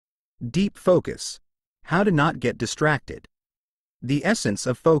Deep focus. How to not get distracted. The essence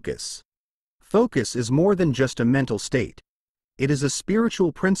of focus. Focus is more than just a mental state. It is a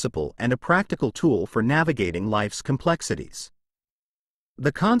spiritual principle and a practical tool for navigating life's complexities.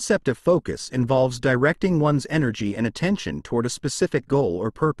 The concept of focus involves directing one's energy and attention toward a specific goal or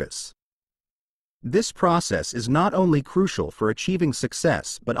purpose. This process is not only crucial for achieving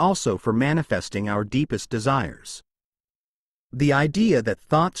success but also for manifesting our deepest desires. The idea that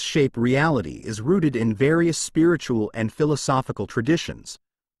thoughts shape reality is rooted in various spiritual and philosophical traditions,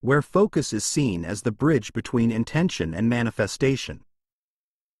 where focus is seen as the bridge between intention and manifestation.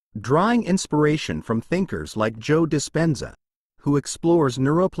 Drawing inspiration from thinkers like Joe Dispenza, who explores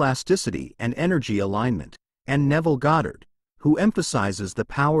neuroplasticity and energy alignment, and Neville Goddard, who emphasizes the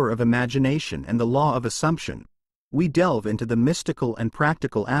power of imagination and the law of assumption, we delve into the mystical and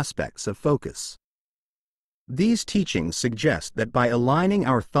practical aspects of focus. These teachings suggest that by aligning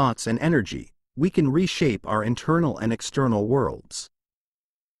our thoughts and energy, we can reshape our internal and external worlds.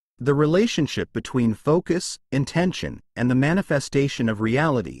 The relationship between focus, intention, and the manifestation of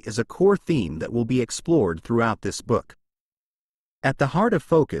reality is a core theme that will be explored throughout this book. At the heart of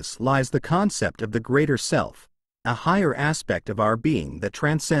focus lies the concept of the greater self, a higher aspect of our being that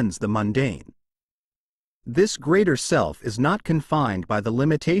transcends the mundane. This greater self is not confined by the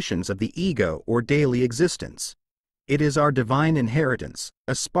limitations of the ego or daily existence. It is our divine inheritance,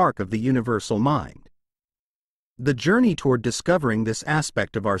 a spark of the universal mind. The journey toward discovering this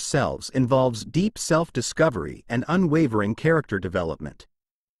aspect of ourselves involves deep self-discovery and unwavering character development.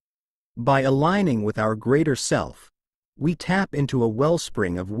 By aligning with our greater self, we tap into a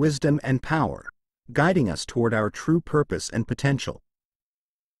wellspring of wisdom and power, guiding us toward our true purpose and potential.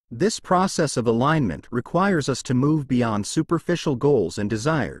 This process of alignment requires us to move beyond superficial goals and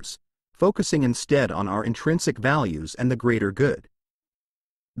desires, focusing instead on our intrinsic values and the greater good.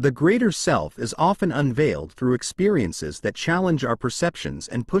 The greater self is often unveiled through experiences that challenge our perceptions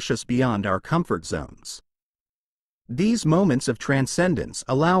and push us beyond our comfort zones. These moments of transcendence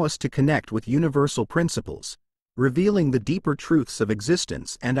allow us to connect with universal principles, revealing the deeper truths of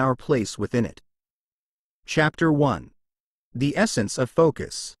existence and our place within it. Chapter 1. The essence of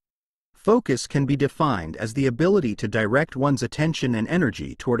focus. Focus can be defined as the ability to direct one's attention and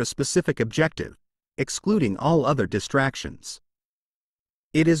energy toward a specific objective, excluding all other distractions.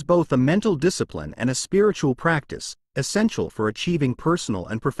 It is both a mental discipline and a spiritual practice, essential for achieving personal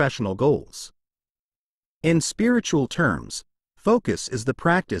and professional goals. In spiritual terms, focus is the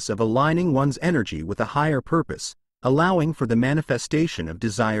practice of aligning one's energy with a higher purpose, allowing for the manifestation of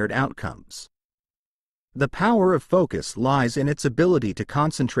desired outcomes. The power of focus lies in its ability to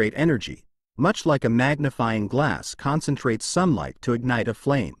concentrate energy, much like a magnifying glass concentrates sunlight to ignite a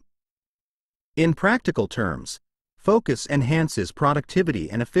flame. In practical terms, focus enhances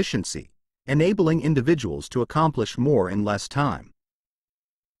productivity and efficiency, enabling individuals to accomplish more in less time.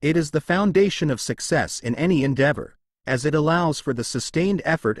 It is the foundation of success in any endeavor, as it allows for the sustained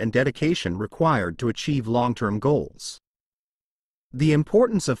effort and dedication required to achieve long-term goals. The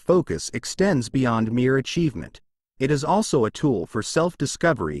importance of focus extends beyond mere achievement. It is also a tool for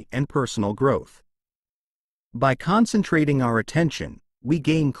self-discovery and personal growth. By concentrating our attention, we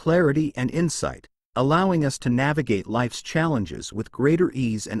gain clarity and insight, allowing us to navigate life's challenges with greater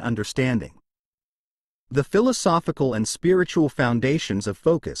ease and understanding. The philosophical and spiritual foundations of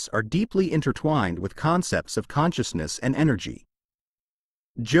focus are deeply intertwined with concepts of consciousness and energy.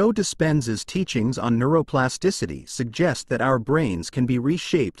 Joe Dispenza's teachings on neuroplasticity suggest that our brains can be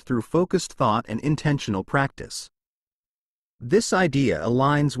reshaped through focused thought and intentional practice. This idea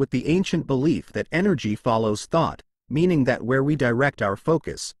aligns with the ancient belief that energy follows thought, meaning that where we direct our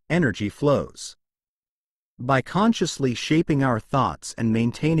focus, energy flows. By consciously shaping our thoughts and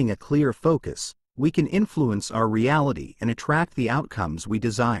maintaining a clear focus, we can influence our reality and attract the outcomes we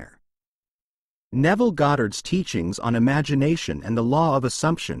desire. Neville Goddard's teachings on imagination and the law of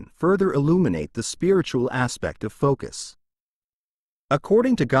assumption further illuminate the spiritual aspect of focus.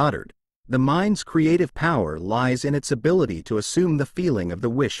 According to Goddard, the mind's creative power lies in its ability to assume the feeling of the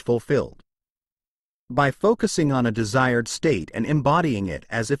wish fulfilled. By focusing on a desired state and embodying it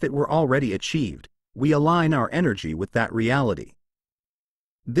as if it were already achieved, we align our energy with that reality.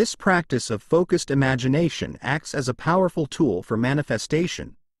 This practice of focused imagination acts as a powerful tool for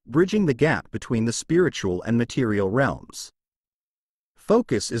manifestation, bridging the gap between the spiritual and material realms.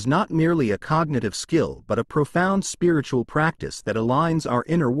 Focus is not merely a cognitive skill but a profound spiritual practice that aligns our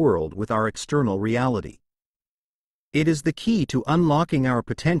inner world with our external reality. It is the key to unlocking our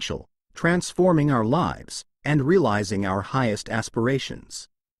potential, transforming our lives, and realizing our highest aspirations.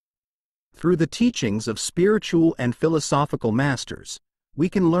 Through the teachings of spiritual and philosophical masters, we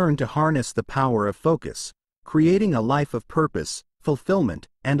can learn to harness the power of focus, creating a life of purpose, fulfillment,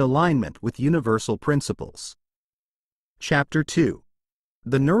 and alignment with universal principles. Chapter 2.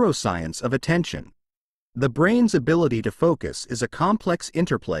 The Neuroscience of Attention. The brain's ability to focus is a complex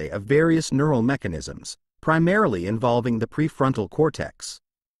interplay of various neural mechanisms, primarily involving the prefrontal cortex.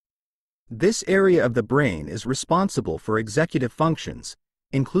 This area of the brain is responsible for executive functions,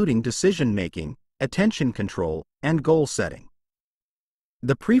 including decision-making, attention control, and goal setting.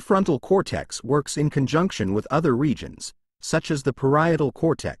 The prefrontal cortex works in conjunction with other regions, such as the parietal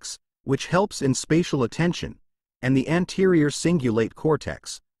cortex, which helps in spatial attention, and the anterior cingulate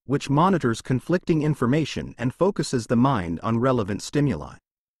cortex, which monitors conflicting information and focuses the mind on relevant stimuli.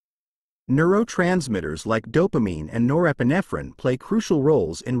 Neurotransmitters like dopamine and norepinephrine play crucial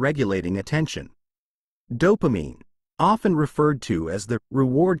roles in regulating attention. Dopamine, often referred to as the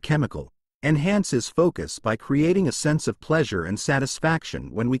reward chemical, enhances focus by creating a sense of pleasure and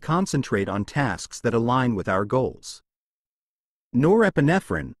satisfaction when we concentrate on tasks that align with our goals.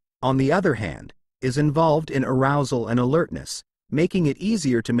 Norepinephrine, on the other hand, is involved in arousal and alertness, making it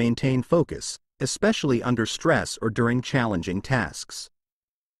easier to maintain focus, especially under stress or during challenging tasks.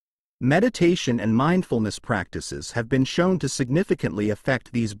 Meditation and mindfulness practices have been shown to significantly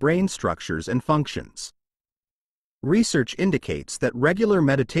affect these brain structures and functions. Research indicates that regular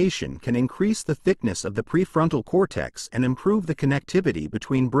meditation can increase the thickness of the prefrontal cortex and improve the connectivity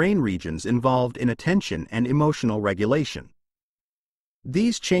between brain regions involved in attention and emotional regulation.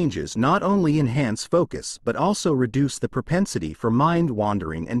 These changes not only enhance focus but also reduce the propensity for mind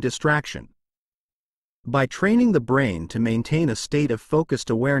wandering and distraction. By training the brain to maintain a state of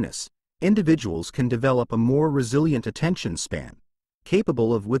focused awareness, individuals can develop a more resilient attention span,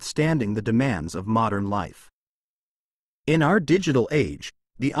 capable of withstanding the demands of modern life. In our digital age,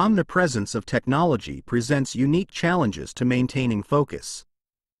 the omnipresence of technology presents unique challenges to maintaining focus.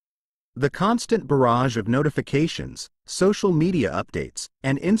 The constant barrage of notifications, social media updates,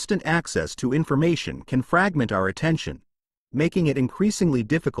 and instant access to information can fragment our attention, making it increasingly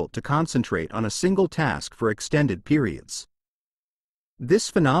difficult to concentrate on a single task for extended periods. This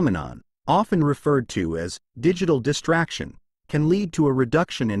phenomenon, often referred to as digital distraction, can lead to a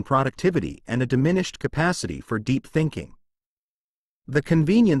reduction in productivity and a diminished capacity for deep thinking. The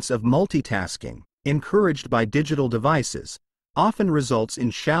convenience of multitasking, encouraged by digital devices, often results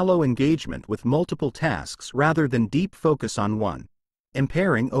in shallow engagement with multiple tasks rather than deep focus on one,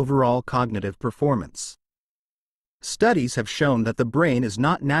 impairing overall cognitive performance. Studies have shown that the brain is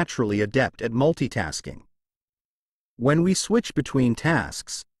not naturally adept at multitasking. When we switch between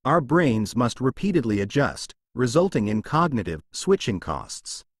tasks, our brains must repeatedly adjust, resulting in cognitive switching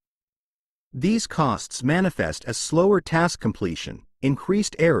costs. These costs manifest as slower task completion,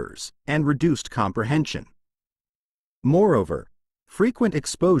 increased errors, and reduced comprehension. Moreover, frequent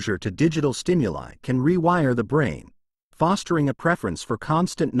exposure to digital stimuli can rewire the brain, fostering a preference for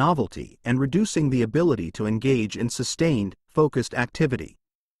constant novelty and reducing the ability to engage in sustained, focused activity.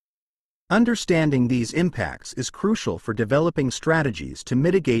 Understanding these impacts is crucial for developing strategies to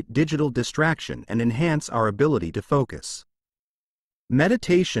mitigate digital distraction and enhance our ability to focus.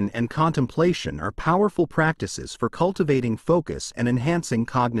 Meditation and contemplation are powerful practices for cultivating focus and enhancing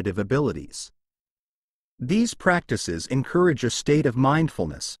cognitive abilities. These practices encourage a state of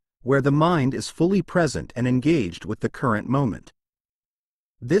mindfulness, where the mind is fully present and engaged with the current moment.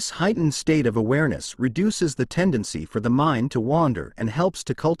 This heightened state of awareness reduces the tendency for the mind to wander and helps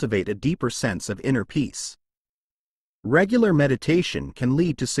to cultivate a deeper sense of inner peace. Regular meditation can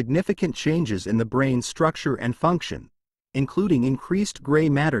lead to significant changes in the brain's structure and function, including increased gray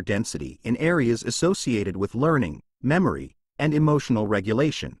matter density in areas associated with learning, memory, and emotional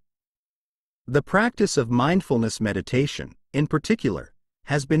regulation. The practice of mindfulness meditation, in particular,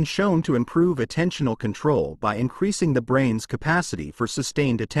 has been shown to improve attentional control by increasing the brain's capacity for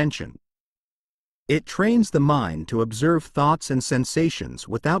sustained attention. It trains the mind to observe thoughts and sensations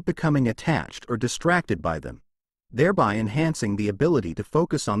without becoming attached or distracted by them, thereby enhancing the ability to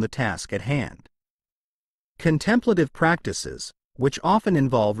focus on the task at hand. Contemplative practices, which often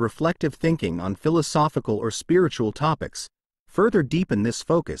involve reflective thinking on philosophical or spiritual topics, further deepen this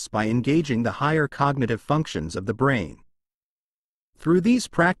focus by engaging the higher cognitive functions of the brain. Through these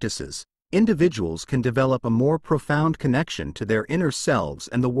practices, individuals can develop a more profound connection to their inner selves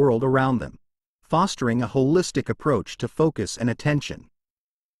and the world around them, fostering a holistic approach to focus and attention.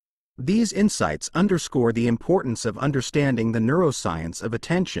 These insights underscore the importance of understanding the neuroscience of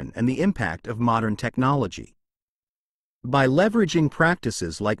attention and the impact of modern technology. By leveraging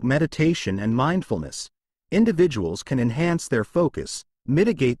practices like meditation and mindfulness, individuals can enhance their focus,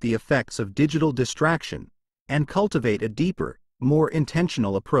 mitigate the effects of digital distraction, and cultivate a deeper, more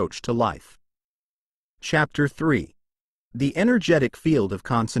intentional approach to life. Chapter 3. The energetic field of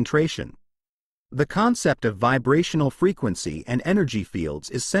concentration. The concept of vibrational frequency and energy fields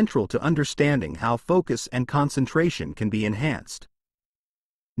is central to understanding how focus and concentration can be enhanced.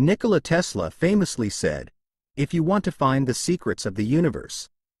 Nikola Tesla famously said, "If you want to find the secrets of the universe,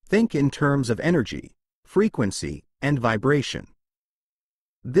 think in terms of energy, frequency, and vibration."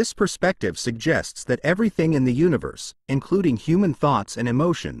 This perspective suggests that everything in the universe, including human thoughts and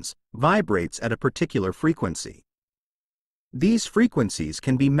emotions, vibrates at a particular frequency. These frequencies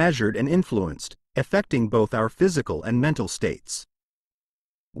can be measured and influenced, affecting both our physical and mental states.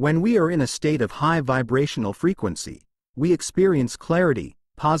 When we are in a state of high vibrational frequency, we experience clarity,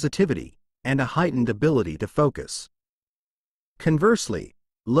 positivity, and a heightened ability to focus. Conversely,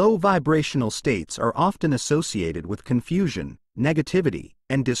 low vibrational states are often associated with confusion, negativity,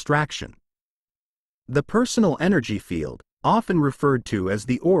 and distraction. The personal energy field, often referred to as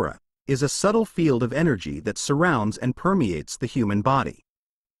the aura, is a subtle field of energy that surrounds and permeates the human body.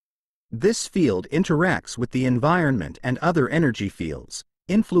 This field interacts with the environment and other energy fields,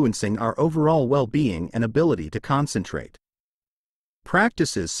 influencing our overall well-being and ability to concentrate.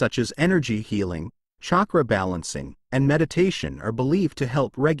 Practices such as energy healing, chakra balancing, and meditation are believed to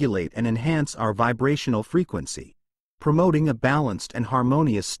help regulate and enhance our vibrational frequency, promoting a balanced and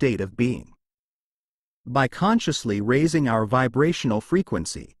harmonious state of being. By consciously raising our vibrational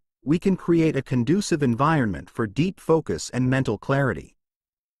frequency, we can create a conducive environment for deep focus and mental clarity.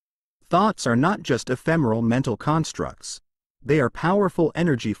 Thoughts are not just ephemeral mental constructs, they are powerful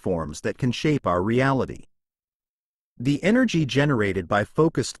energy forms that can shape our reality. The energy generated by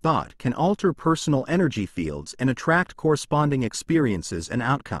focused thought can alter personal energy fields and attract corresponding experiences and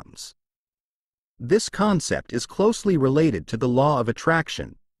outcomes. This concept is closely related to the law of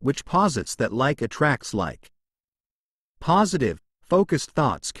attraction, which posits that like attracts like. Positive, focused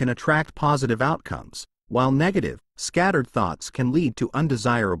thoughts can attract positive outcomes, while negative, scattered thoughts can lead to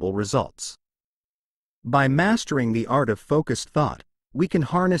undesirable results. By mastering the art of focused thought, we can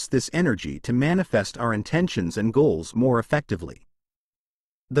harness this energy to manifest our intentions and goals more effectively.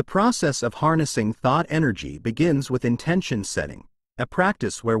 The process of harnessing thought energy begins with intention setting, a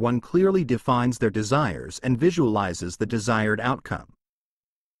practice where one clearly defines their desires and visualizes the desired outcome.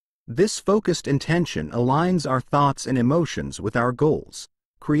 This focused intention aligns our thoughts and emotions with our goals,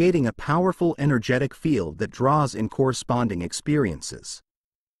 creating a powerful energetic field that draws in corresponding experiences.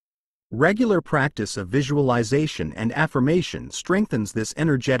 Regular practice of visualization and affirmation strengthens this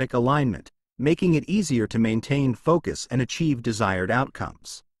energetic alignment, making it easier to maintain focus and achieve desired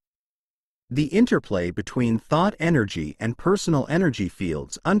outcomes. The interplay between thought energy and personal energy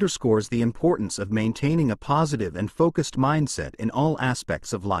fields underscores the importance of maintaining a positive and focused mindset in all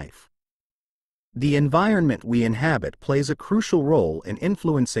aspects of life. The environment we inhabit plays a crucial role in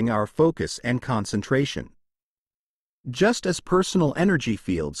influencing our focus and concentration. Just as personal energy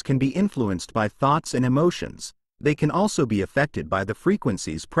fields can be influenced by thoughts and emotions, they can also be affected by the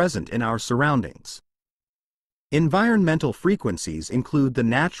frequencies present in our surroundings. Environmental frequencies include the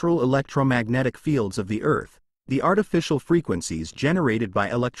natural electromagnetic fields of the Earth, the artificial frequencies generated by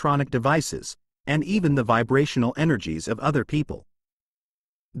electronic devices, and even the vibrational energies of other people.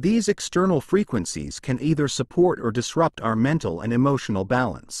 These external frequencies can either support or disrupt our mental and emotional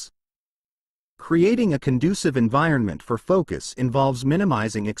balance. Creating a conducive environment for focus involves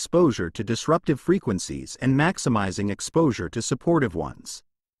minimizing exposure to disruptive frequencies and maximizing exposure to supportive ones.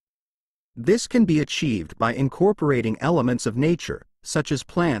 This can be achieved by incorporating elements of nature, such as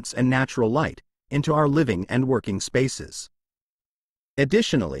plants and natural light, into our living and working spaces.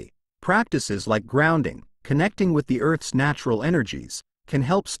 Additionally, practices like grounding, connecting with the Earth's natural energies, can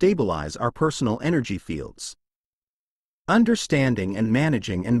help stabilize our personal energy fields. Understanding and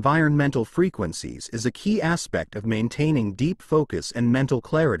managing environmental frequencies is a key aspect of maintaining deep focus and mental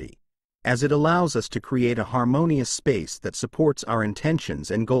clarity, as it allows us to create a harmonious space that supports our intentions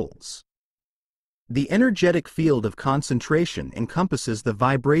and goals. The energetic field of concentration encompasses the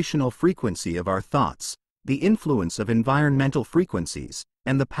vibrational frequency of our thoughts, the influence of environmental frequencies,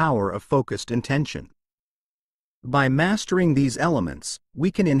 and the power of focused intention. By mastering these elements,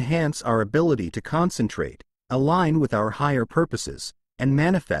 we can enhance our ability to concentrate, align with our higher purposes, and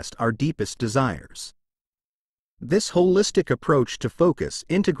manifest our deepest desires. This holistic approach to focus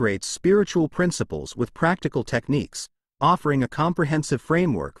integrates spiritual principles with practical techniques, offering a comprehensive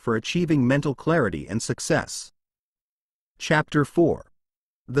framework for achieving mental clarity and success. Chapter 4.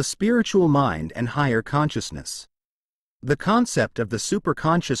 The Spiritual Mind and Higher Consciousness. The concept of the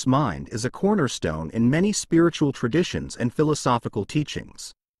superconscious mind is a cornerstone in many spiritual traditions and philosophical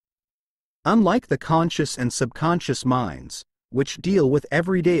teachings. Unlike the conscious and subconscious minds, which deal with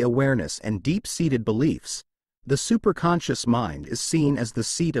everyday awareness and deep-seated beliefs, the superconscious mind is seen as the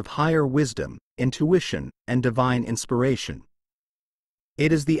seat of higher wisdom, intuition, and divine inspiration.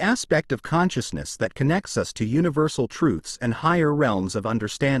 It is the aspect of consciousness that connects us to universal truths and higher realms of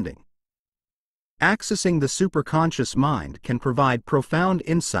understanding. Accessing the superconscious mind can provide profound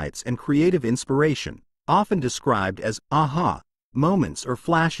insights and creative inspiration, often described as aha moments or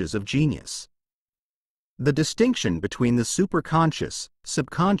flashes of genius. The distinction between the superconscious,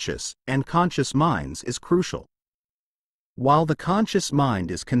 subconscious, and conscious minds is crucial. While the conscious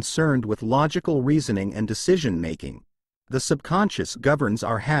mind is concerned with logical reasoning and decision-making, the subconscious governs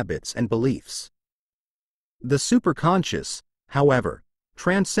our habits and beliefs. The superconscious, however,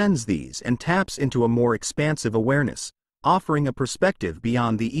 transcends these and taps into a more expansive awareness, offering a perspective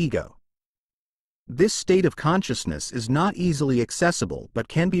beyond the ego. This state of consciousness is not easily accessible but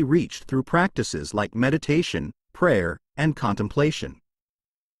can be reached through practices like meditation, prayer, and contemplation.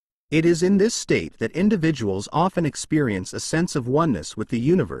 It is in this state that individuals often experience a sense of oneness with the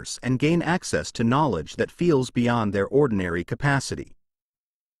universe and gain access to knowledge that feels beyond their ordinary capacity.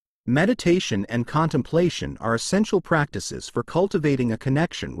 Meditation and contemplation are essential practices for cultivating a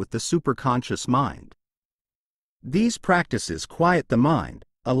connection with the superconscious mind. These practices quiet the mind,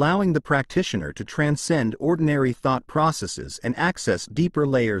 allowing the practitioner to transcend ordinary thought processes and access deeper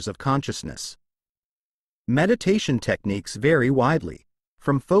layers of consciousness. Meditation techniques vary widely,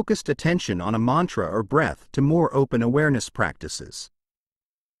 from focused attention on a mantra or breath to more open awareness practices.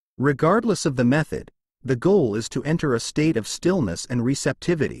 Regardless of the method, the goal is to enter a state of stillness and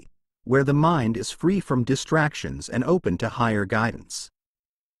receptivity, where the mind is free from distractions and open to higher guidance.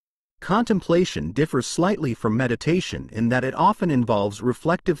 Contemplation differs slightly from meditation in that it often involves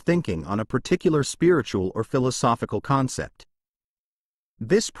reflective thinking on a particular spiritual or philosophical concept.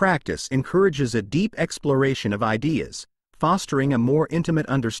 This practice encourages a deep exploration of ideas, fostering a more intimate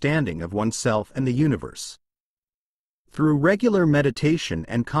understanding of oneself and the universe. Through regular meditation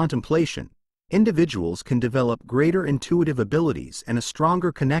and contemplation, individuals can develop greater intuitive abilities and a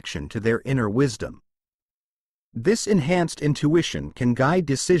stronger connection to their inner wisdom. This enhanced intuition can guide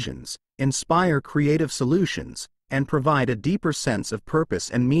decisions, inspire creative solutions, and provide a deeper sense of purpose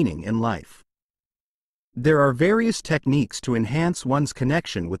and meaning in life. There are various techniques to enhance one's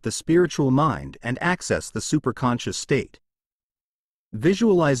connection with the spiritual mind and access the superconscious state.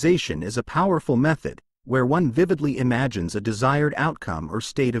 Visualization is a powerful method, where one vividly imagines a desired outcome or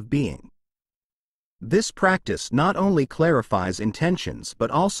state of being. This practice not only clarifies intentions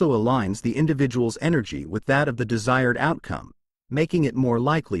but also aligns the individual's energy with that of the desired outcome, making it more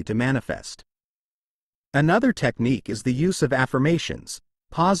likely to manifest. Another technique is the use of affirmations,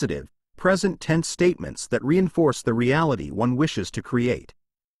 positive, present-tense statements that reinforce the reality one wishes to create.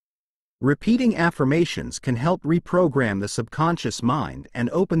 Repeating affirmations can help reprogram the subconscious mind and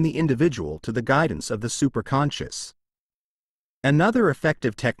open the individual to the guidance of the superconscious. Another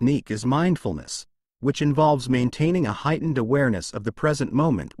effective technique is mindfulness, which involves maintaining a heightened awareness of the present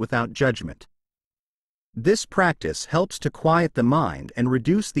moment without judgment. This practice helps to quiet the mind and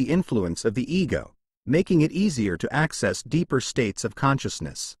reduce the influence of the ego, making it easier to access deeper states of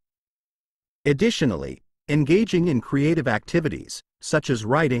consciousness. Additionally, engaging in creative activities, such as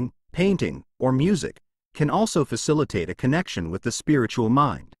writing, painting, or music, can also facilitate a connection with the spiritual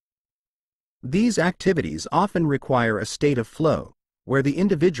mind. These activities often require a state of flow, where the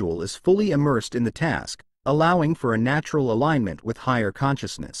individual is fully immersed in the task, allowing for a natural alignment with higher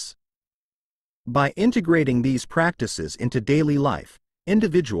consciousness. By integrating these practices into daily life,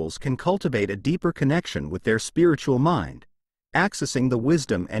 individuals can cultivate a deeper connection with their spiritual mind, accessing the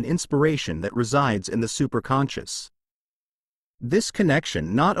wisdom and inspiration that resides in the superconscious. This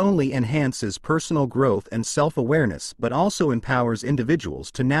connection not only enhances personal growth and self-awareness but also empowers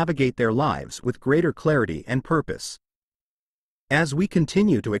individuals to navigate their lives with greater clarity and purpose. As we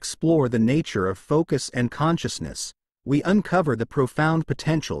continue to explore the nature of focus and consciousness, we uncover the profound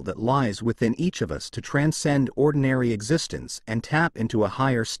potential that lies within each of us to transcend ordinary existence and tap into a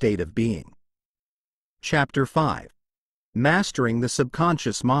higher state of being. Chapter 5. Mastering the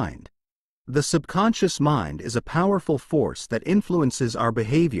Subconscious Mind. The subconscious mind is a powerful force that influences our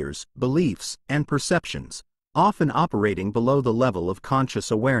behaviors, beliefs, and perceptions, often operating below the level of conscious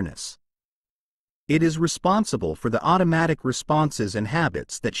awareness. It is responsible for the automatic responses and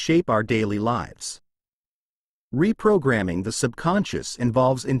habits that shape our daily lives. Reprogramming the subconscious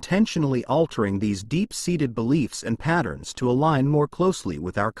involves intentionally altering these deep-seated beliefs and patterns to align more closely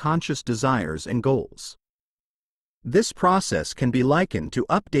with our conscious desires and goals. This process can be likened to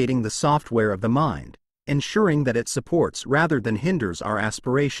updating the software of the mind, ensuring that it supports rather than hinders our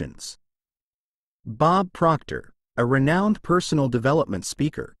aspirations. Bob Proctor, a renowned personal development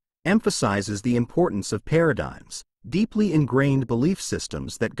speaker, emphasizes the importance of paradigms, deeply ingrained belief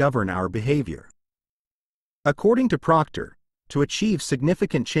systems that govern our behavior. According to Proctor, to achieve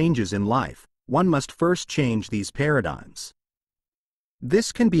significant changes in life, one must first change these paradigms.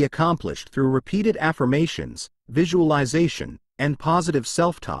 This can be accomplished through repeated affirmations, visualization, and positive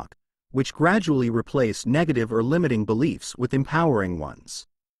self-talk, which gradually replace negative or limiting beliefs with empowering ones.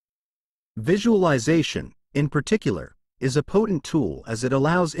 Visualization, in particular, is a potent tool as it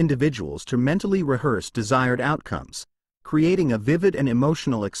allows individuals to mentally rehearse desired outcomes, creating a vivid and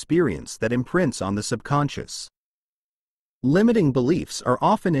emotional experience that imprints on the subconscious. Limiting beliefs are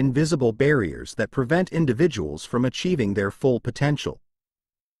often invisible barriers that prevent individuals from achieving their full potential.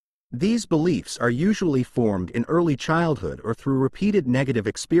 These beliefs are usually formed in early childhood or through repeated negative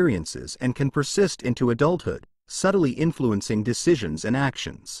experiences and can persist into adulthood, subtly influencing decisions and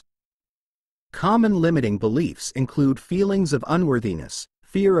actions. Common limiting beliefs include feelings of unworthiness,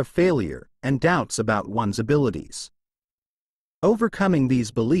 fear of failure, and doubts about one's abilities. Overcoming these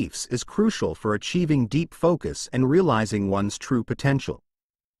beliefs is crucial for achieving deep focus and realizing one's true potential.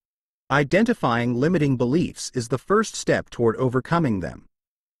 Identifying limiting beliefs is the first step toward overcoming them.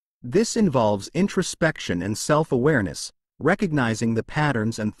 This involves introspection and self-awareness, recognizing the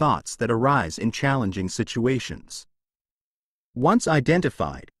patterns and thoughts that arise in challenging situations. Once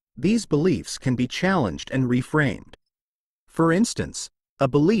identified, these beliefs can be challenged and reframed. For instance, a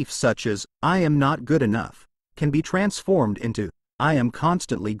belief such as, "I am not good enough," can be transformed into, "I am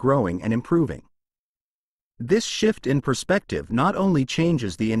constantly growing and improving." This shift in perspective not only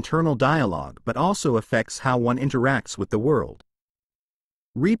changes the internal dialogue but also affects how one interacts with the world.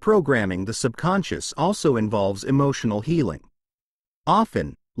 Reprogramming the subconscious also involves emotional healing.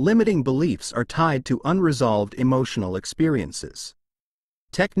 Often, limiting beliefs are tied to unresolved emotional experiences.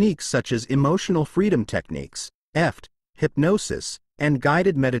 Techniques such as emotional freedom techniques, EFT, hypnosis, and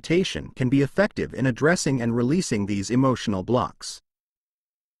guided meditation can be effective in addressing and releasing these emotional blocks.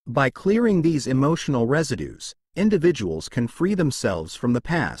 By clearing these emotional residues, individuals can free themselves from the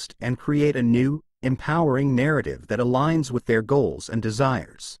past and create a new, empowering narrative that aligns with their goals and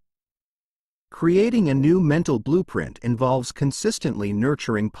desires. Creating a new mental blueprint involves consistently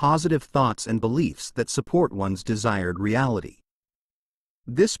nurturing positive thoughts and beliefs that support one's desired reality.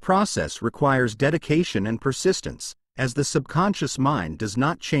 This process requires dedication and persistence, as the subconscious mind does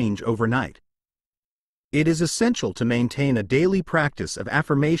not change overnight. It is essential to maintain a daily practice of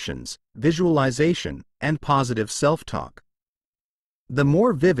affirmations, visualization, and positive self-talk. The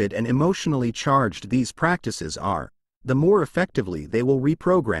more vivid and emotionally charged these practices are, the more effectively they will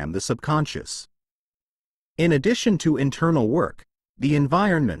reprogram the subconscious. In addition to internal work, the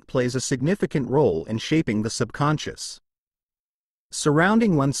environment plays a significant role in shaping the subconscious.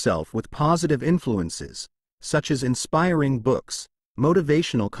 Surrounding oneself with positive influences, such as inspiring books,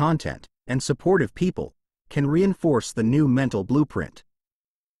 motivational content, and supportive people, can reinforce the new mental blueprint.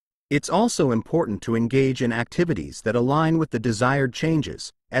 It's also important to engage in activities that align with the desired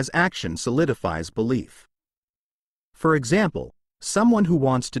changes, as action solidifies belief. For example, someone who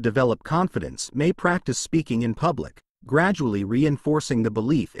wants to develop confidence may practice speaking in public, gradually reinforcing the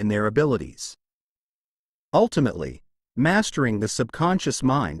belief in their abilities. Ultimately, mastering the subconscious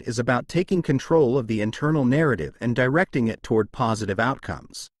mind is about taking control of the internal narrative and directing it toward positive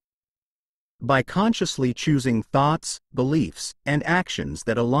outcomes. By consciously choosing thoughts, beliefs, and actions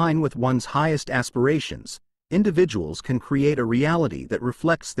that align with one's highest aspirations, individuals can create a reality that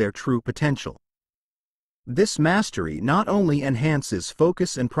reflects their true potential. This mastery not only enhances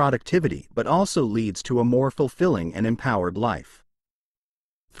focus and productivity but also leads to a more fulfilling and empowered life.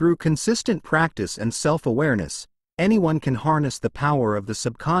 Through consistent practice and self-awareness, anyone can harness the power of the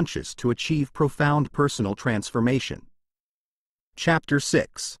subconscious to achieve profound personal transformation. Chapter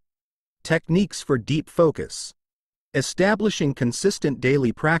 6. Techniques for deep focus. Establishing consistent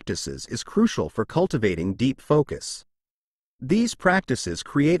daily practices is crucial for cultivating deep focus. These practices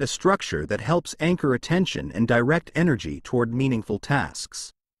create a structure that helps anchor attention and direct energy toward meaningful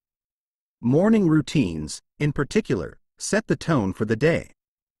tasks. Morning routines, in particular, set the tone for the day.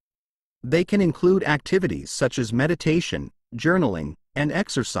 They can include activities such as meditation, journaling, and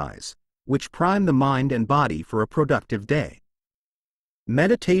exercise, which prime the mind and body for a productive day.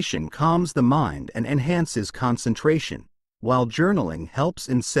 Meditation calms the mind and enhances concentration, while journaling helps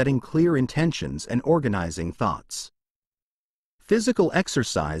in setting clear intentions and organizing thoughts. Physical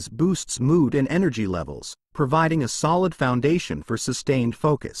exercise boosts mood and energy levels, providing a solid foundation for sustained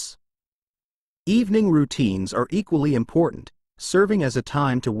focus. Evening routines are equally important, serving as a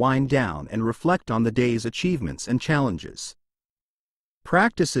time to wind down and reflect on the day's achievements and challenges.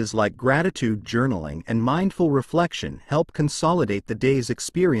 Practices like gratitude journaling and mindful reflection help consolidate the day's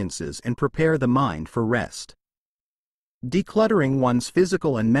experiences and prepare the mind for rest. Decluttering one's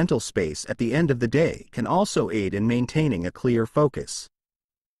physical and mental space at the end of the day can also aid in maintaining a clear focus.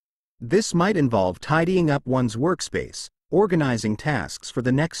 This might involve tidying up one's workspace, organizing tasks for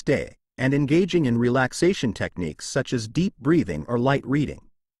the next day, and engaging in relaxation techniques such as deep breathing or light reading.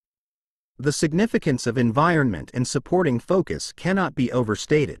 The significance of environment in supporting focus cannot be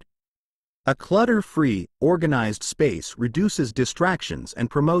overstated. A clutter-free, organized space reduces distractions and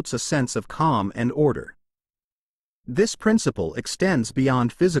promotes a sense of calm and order. This principle extends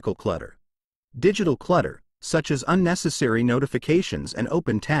beyond physical clutter. Digital clutter, such as unnecessary notifications and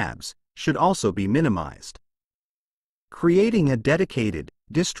open tabs, should also be minimized. Creating a dedicated,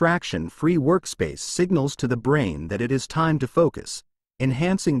 distraction-free workspace signals to the brain that it is time to focus,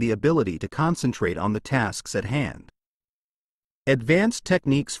 enhancing the ability to concentrate on the tasks at hand. Advanced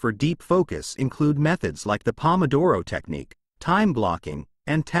techniques for deep focus include methods like the Pomodoro technique, time blocking,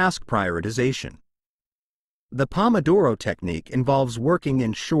 and task prioritization. The Pomodoro technique involves working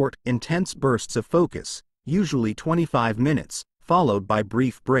in short, intense bursts of focus, usually 25 minutes, followed by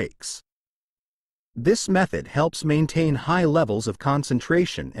brief breaks. This method helps maintain high levels of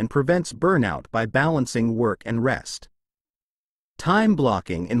concentration and prevents burnout by balancing work and rest. Time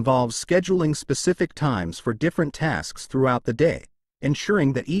blocking involves scheduling specific times for different tasks throughout the day,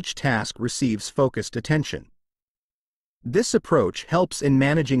 ensuring that each task receives focused attention. This approach helps in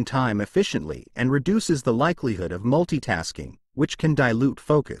managing time efficiently and reduces the likelihood of multitasking, which can dilute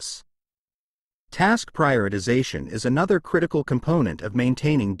focus. Task prioritization is another critical component of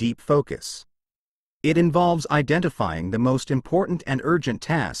maintaining deep focus. It involves identifying the most important and urgent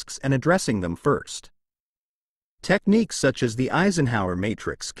tasks and addressing them first. Techniques such as the Eisenhower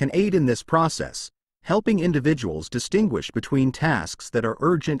matrix can aid in this process, helping individuals distinguish between tasks that are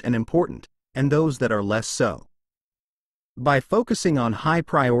urgent and important and those that are less so. By focusing on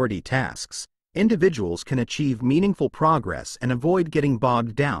high-priority tasks, individuals can achieve meaningful progress and avoid getting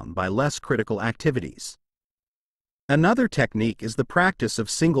bogged down by less critical activities. Another technique is the practice of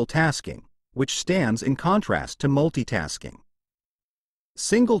single tasking, which stands in contrast to multitasking.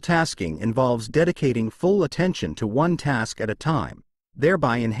 Single tasking involves dedicating full attention to one task at a time,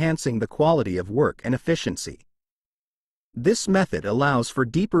 thereby enhancing the quality of work and efficiency. This method allows for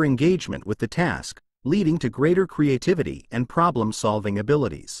deeper engagement with the task, leading to greater creativity and problem-solving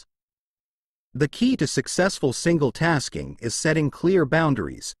abilities. The key to successful single tasking is setting clear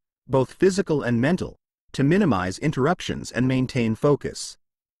boundaries, both physical and mental, to minimize interruptions and maintain focus.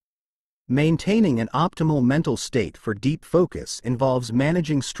 Maintaining an optimal mental state for deep focus involves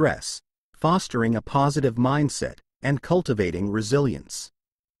managing stress, fostering a positive mindset, and cultivating resilience.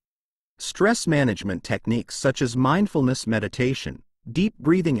 Stress management techniques such as mindfulness meditation, deep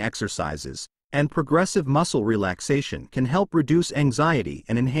breathing exercises, and progressive muscle relaxation can help reduce anxiety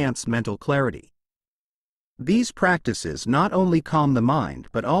and enhance mental clarity. These practices not only calm the mind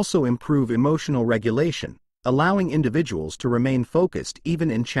but also improve emotional regulation, allowing individuals to remain focused even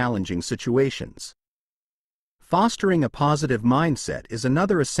in challenging situations. Fostering a positive mindset is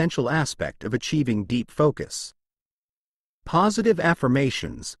another essential aspect of achieving deep focus. Positive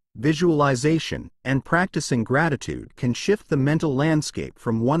affirmations, visualization, and practicing gratitude can shift the mental landscape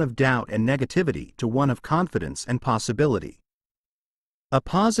from one of doubt and negativity to one of confidence and possibility. A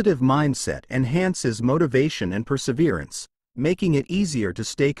positive mindset enhances motivation and perseverance, making it easier to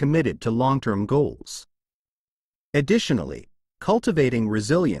stay committed to long-term goals. Additionally, cultivating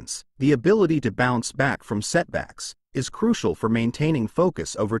resilience, the ability to bounce back from setbacks, is crucial for maintaining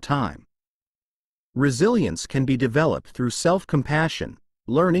focus over time. Resilience can be developed through self-compassion,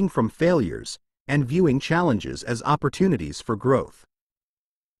 learning from failures, and viewing challenges as opportunities for growth.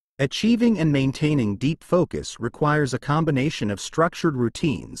 Achieving and maintaining deep focus requires a combination of structured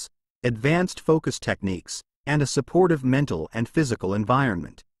routines, advanced focus techniques, and a supportive mental and physical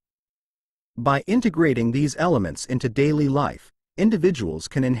environment. By integrating these elements into daily life, individuals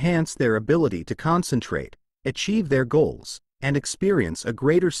can enhance their ability to concentrate, achieve their goals, and experience a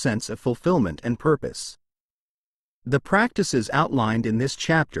greater sense of fulfillment and purpose. The practices outlined in this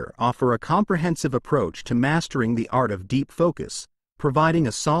chapter offer a comprehensive approach to mastering the art of deep focus, providing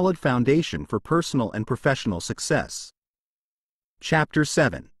a solid foundation for personal and professional success. Chapter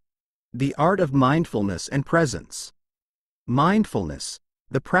 7. The Art of Mindfulness and Presence. Mindfulness,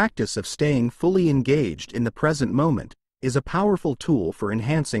 the practice of staying fully engaged in the present moment, is a powerful tool for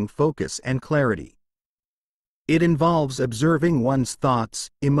enhancing focus and clarity. It involves observing one's thoughts,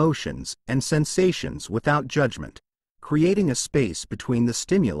 emotions, and sensations without judgment, creating a space between the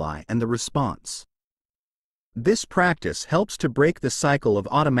stimuli and the response. This practice helps to break the cycle of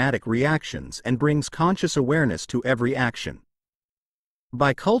automatic reactions and brings conscious awareness to every action.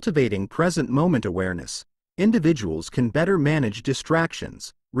 By cultivating present moment awareness, individuals can better manage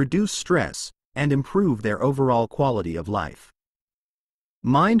distractions, reduce stress, and improve their overall quality of life.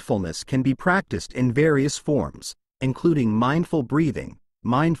 Mindfulness can be practiced in various forms, including mindful breathing,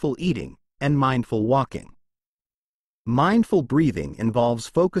 mindful eating, and mindful walking. Mindful breathing involves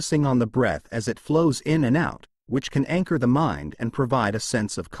focusing on the breath as it flows in and out, which can anchor the mind and provide a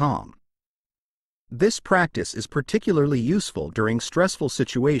sense of calm. This practice is particularly useful during stressful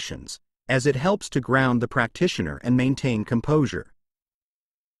situations, as it helps to ground the practitioner and maintain composure.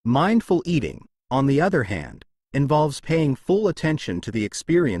 Mindful eating, on the other hand, involves paying full attention to the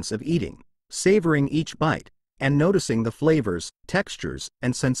experience of eating, savoring each bite, and noticing the flavors, textures,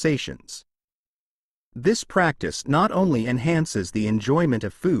 and sensations. This practice not only enhances the enjoyment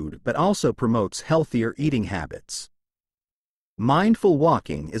of food but also promotes healthier eating habits. Mindful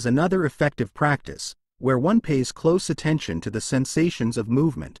walking is another effective practice, where one pays close attention to the sensations of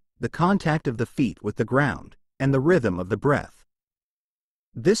movement, the contact of the feet with the ground, and the rhythm of the breath.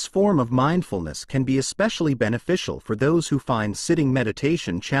 This form of mindfulness can be especially beneficial for those who find sitting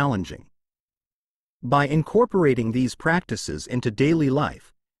meditation challenging. By incorporating these practices into daily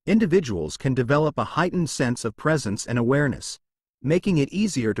life, individuals can develop a heightened sense of presence and awareness, making it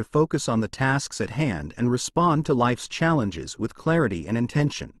easier to focus on the tasks at hand and respond to life's challenges with clarity and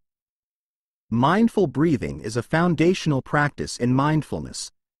intention. Mindful breathing is a foundational practice in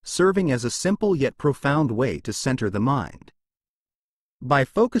mindfulness, serving as a simple yet profound way to center the mind. By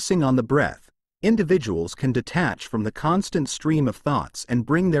focusing on the breath, individuals can detach from the constant stream of thoughts and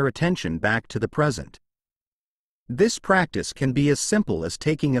bring their attention back to the present. This practice can be as simple as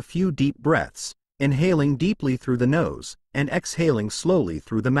taking a few deep breaths, inhaling deeply through the nose, and exhaling slowly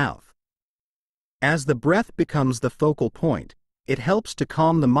through the mouth. As the breath becomes the focal point, it helps to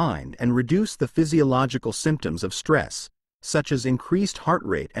calm the mind and reduce the physiological symptoms of stress, such as increased heart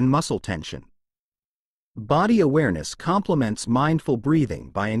rate and muscle tension. Body awareness complements mindful breathing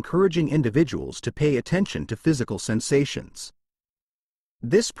by encouraging individuals to pay attention to physical sensations.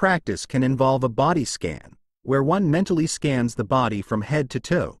 This practice can involve a body scan, where one mentally scans the body from head to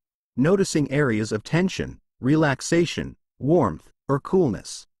toe, noticing areas of tension, relaxation, warmth, or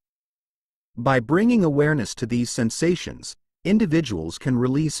coolness. By bringing awareness to these sensations, individuals can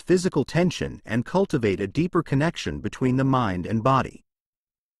release physical tension and cultivate a deeper connection between the mind and body.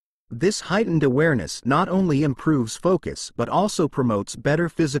 This heightened awareness not only improves focus but also promotes better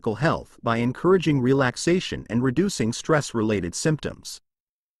physical health by encouraging relaxation and reducing stress-related symptoms.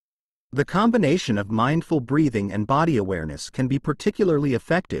 The combination of mindful breathing and body awareness can be particularly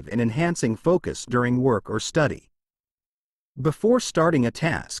effective in enhancing focus during work or study. Before starting a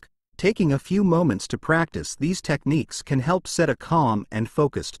task, taking a few moments to practice these techniques can help set a calm and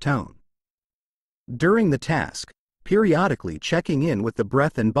focused tone. During the task, periodically checking in with the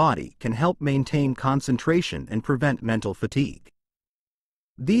breath and body can help maintain concentration and prevent mental fatigue.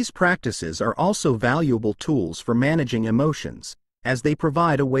 These practices are also valuable tools for managing emotions, as they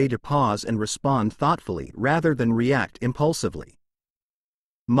provide a way to pause and respond thoughtfully rather than react impulsively.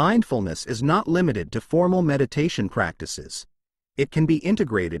 Mindfulness is not limited to formal meditation practices. It can be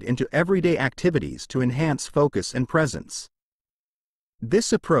integrated into everyday activities to enhance focus and presence.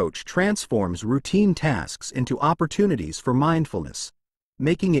 This approach transforms routine tasks into opportunities for mindfulness,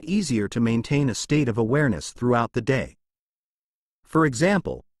 making it easier to maintain a state of awareness throughout the day. For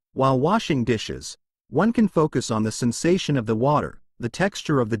example, while washing dishes, one can focus on the sensation of the water, the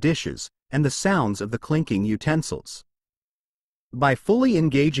texture of the dishes, and the sounds of the clinking utensils. By fully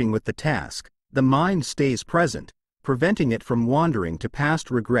engaging with the task, the mind stays present, preventing it from wandering to past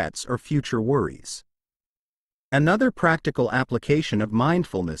regrets or future worries. Another practical application of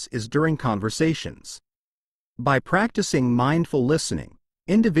mindfulness is during conversations. By practicing mindful listening,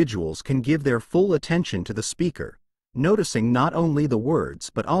 individuals can give their full attention to the speaker, noticing not only the words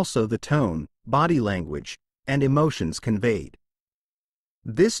but also the tone, body language, and emotions conveyed.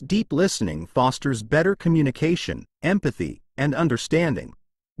 This deep listening fosters better communication, empathy, and understanding,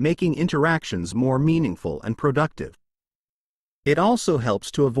 making interactions more meaningful and productive. It also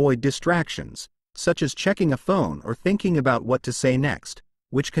helps to avoid distractions, such as checking a phone or thinking about what to say next,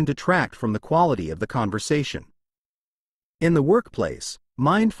 which can detract from the quality of the conversation. In the workplace,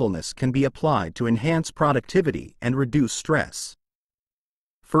 mindfulness can be applied to enhance productivity and reduce stress.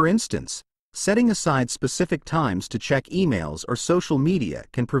 For instance, setting aside specific times to check emails or social media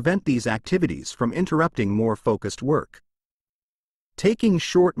can prevent these activities from interrupting more focused work. Taking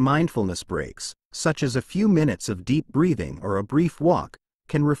short mindfulness breaks, such as a few minutes of deep breathing or a brief walk,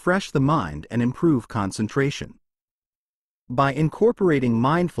 can refresh the mind and improve concentration. By incorporating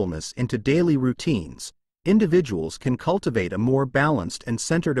mindfulness into daily routines, individuals can cultivate a more balanced and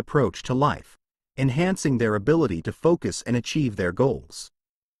centered approach to life, enhancing their ability to focus and achieve their goals.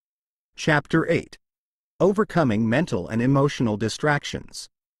 Chapter 8. Overcoming mental and emotional distractions.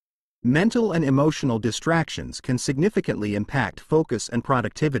 Mental and emotional distractions can significantly impact focus and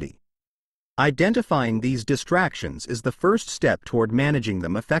productivity. Identifying these distractions is the first step toward managing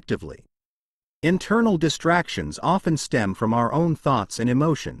them effectively. Internal distractions often stem from our own thoughts and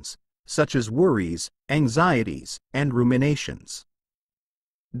emotions, such as worries, anxieties, and ruminations.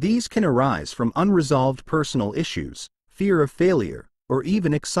 These can arise from unresolved personal issues, fear of failure, or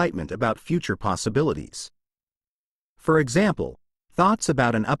even excitement about future possibilities. For example, thoughts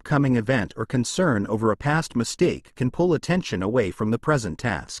about an upcoming event or concern over a past mistake can pull attention away from the present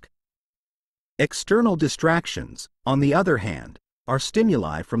task. External distractions, on the other hand, are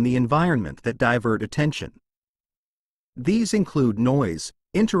stimuli from the environment that divert attention. These include noise,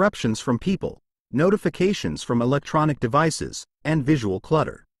 interruptions from people, notifications from electronic devices, and visual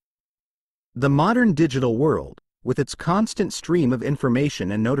clutter. The modern digital world, with its constant stream of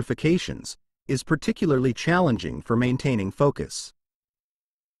information and notifications, is particularly challenging for maintaining focus.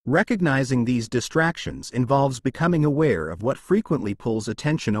 Recognizing these distractions involves becoming aware of what frequently pulls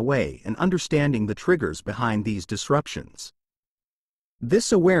attention away and understanding the triggers behind these disruptions.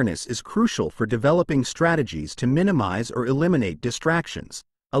 This awareness is crucial for developing strategies to minimize or eliminate distractions,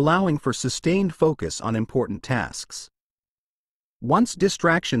 allowing for sustained focus on important tasks. Once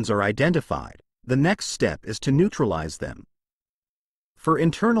distractions are identified, the next step is to neutralize them. For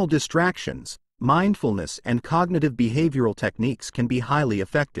internal distractions, mindfulness and cognitive behavioral techniques can be highly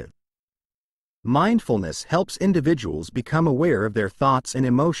effective. Mindfulness helps individuals become aware of their thoughts and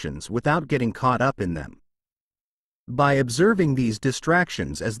emotions without getting caught up in them. By observing these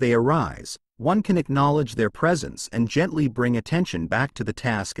distractions as they arise, one can acknowledge their presence and gently bring attention back to the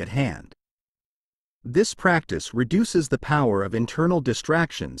task at hand. This practice reduces the power of internal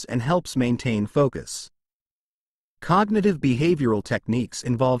distractions and helps maintain focus. Cognitive behavioral techniques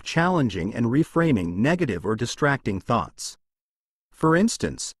involve challenging and reframing negative or distracting thoughts. For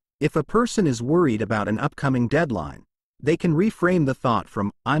instance, if a person is worried about an upcoming deadline, they can reframe the thought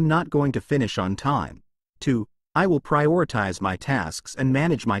from "I'm not going to finish on time" to "I will prioritize my tasks and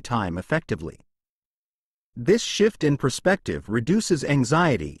manage my time effectively." This shift in perspective reduces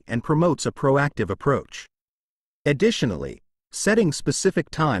anxiety and promotes a proactive approach. Additionally, setting specific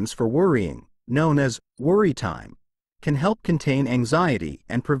times for worrying, known as worry time, can help contain anxiety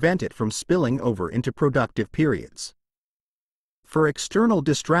and prevent it from spilling over into productive periods. For external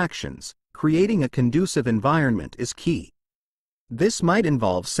distractions, creating a conducive environment is key. This might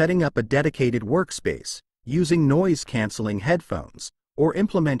involve setting up a dedicated workspace, using noise-canceling headphones, or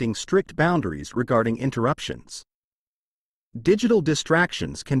implementing strict boundaries regarding interruptions. Digital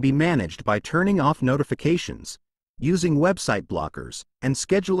distractions can be managed by turning off notifications, using website blockers, and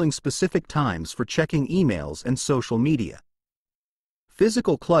scheduling specific times for checking emails and social media.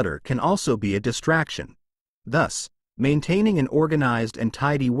 Physical clutter can also be a distraction. Thus, maintaining an organized and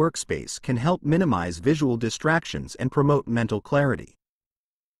tidy workspace can help minimize visual distractions and promote mental clarity.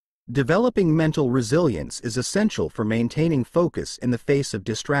 Developing mental resilience is essential for maintaining focus in the face of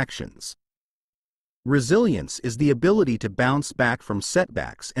distractions. Resilience is the ability to bounce back from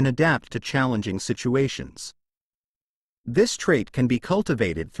setbacks and adapt to challenging situations. This trait can be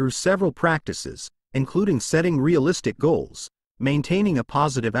cultivated through several practices, including setting realistic goals, maintaining a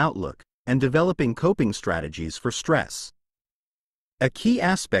positive outlook, and developing coping strategies for stress. A key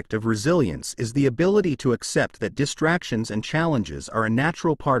aspect of resilience is the ability to accept that distractions and challenges are a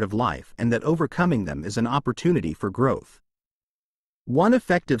natural part of life and that overcoming them is an opportunity for growth. One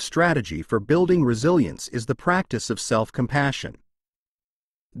effective strategy for building resilience is the practice of self-compassion.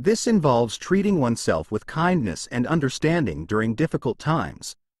 This involves treating oneself with kindness and understanding during difficult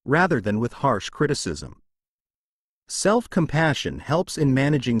times, rather than with harsh criticism. Self-compassion helps in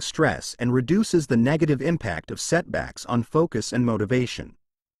managing stress and reduces the negative impact of setbacks on focus and motivation.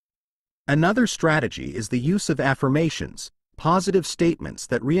 Another strategy is the use of affirmations, positive statements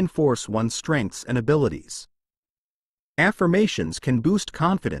that reinforce one's strengths and abilities. Affirmations can boost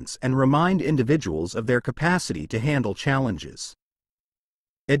confidence and remind individuals of their capacity to handle challenges.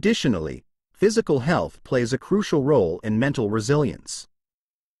 Additionally, physical health plays a crucial role in mental resilience.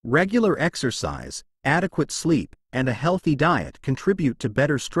 Regular exercise, adequate sleep, and a healthy diet contribute to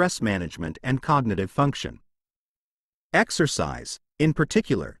better stress management and cognitive function. Exercise, in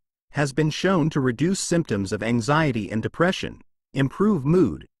particular, has been shown to reduce symptoms of anxiety and depression, improve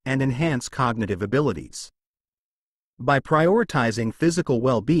mood, and enhance cognitive abilities. By prioritizing physical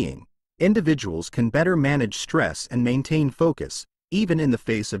well-being, individuals can better manage stress and maintain focus, even in the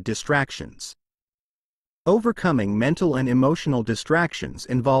face of distractions. Overcoming mental and emotional distractions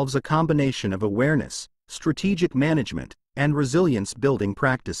involves a combination of awareness, strategic management, and resilience-building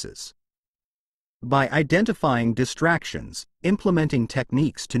practices. By identifying distractions, implementing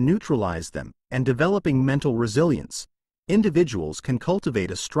techniques to neutralize them, and developing mental resilience, individuals can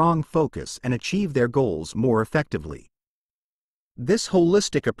cultivate a strong focus and achieve their goals more effectively. This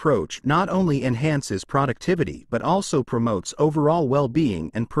holistic approach not only enhances productivity but also promotes overall well-being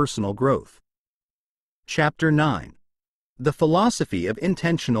and personal growth. Chapter 9. The Philosophy of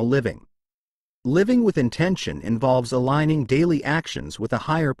Intentional Living. Living with intention involves aligning daily actions with a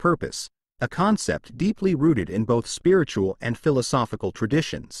higher purpose, a concept deeply rooted in both spiritual and philosophical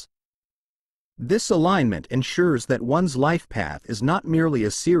traditions. This alignment ensures that one's life path is not merely a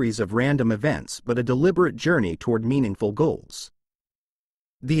series of random events but a deliberate journey toward meaningful goals.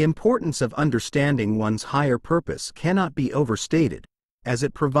 The importance of understanding one's higher purpose cannot be overstated, as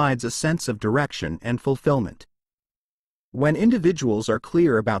it provides a sense of direction and fulfillment. When individuals are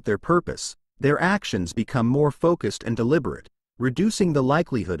clear about their purpose, their actions become more focused and deliberate, reducing the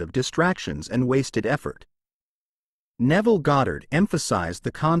likelihood of distractions and wasted effort. Neville Goddard emphasized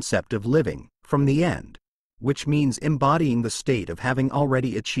the concept of living from the end, which means embodying the state of having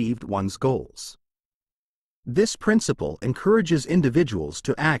already achieved one's goals. This principle encourages individuals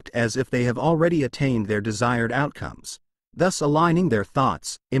to act as if they have already attained their desired outcomes, thus aligning their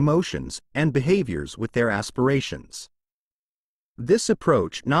thoughts, emotions, and behaviors with their aspirations. This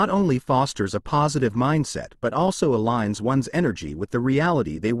approach not only fosters a positive mindset but also aligns one's energy with the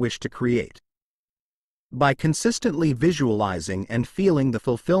reality they wish to create. By consistently visualizing and feeling the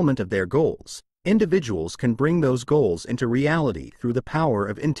fulfillment of their goals, individuals can bring those goals into reality through the power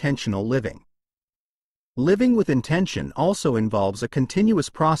of intentional living. Living with intention also involves a continuous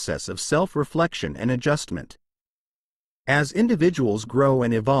process of self-reflection and adjustment. As individuals grow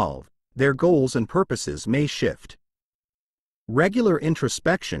and evolve, their goals and purposes may shift. Regular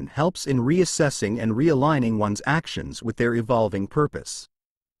introspection helps in reassessing and realigning one's actions with their evolving purpose.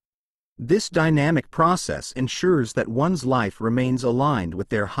 This dynamic process ensures that one's life remains aligned with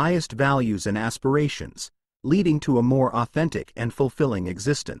their highest values and aspirations, leading to a more authentic and fulfilling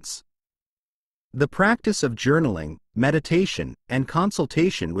existence. The practice of journaling, meditation, and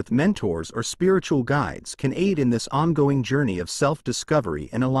consultation with mentors or spiritual guides can aid in this ongoing journey of self-discovery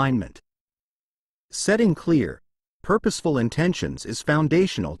and alignment. Setting clear, purposeful intentions is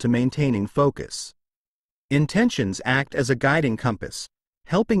foundational to maintaining focus. Intentions act as a guiding compass,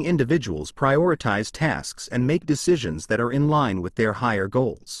 helping individuals prioritize tasks and make decisions that are in line with their higher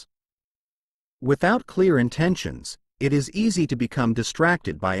goals. Without clear intentions, it is easy to become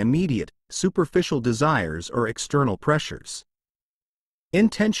distracted by immediate, superficial desires or external pressures.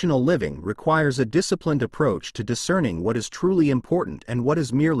 Intentional living requires a disciplined approach to discerning what is truly important and what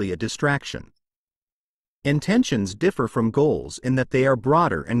is merely a distraction. Intentions differ from goals in that they are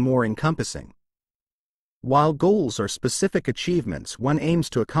broader and more encompassing. While goals are specific achievements one aims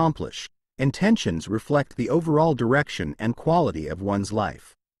to accomplish, intentions reflect the overall direction and quality of one's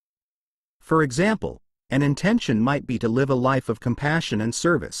life. For example, an intention might be to live a life of compassion and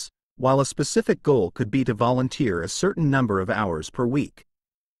service, while a specific goal could be to volunteer a certain number of hours per week.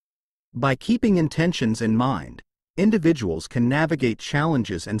 By keeping intentions in mind, individuals can navigate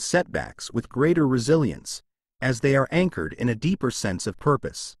challenges and setbacks with greater resilience, as they are anchored in a deeper sense of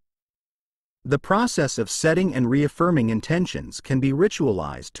purpose. The process of setting and reaffirming intentions can be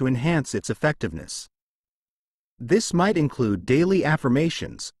ritualized to enhance its effectiveness. This might include daily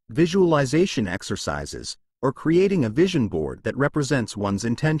affirmations, visualization exercises, or creating a vision board that represents one's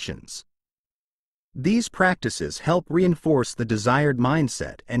intentions. These practices help reinforce the desired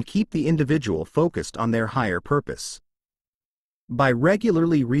mindset and keep the individual focused on their higher purpose. By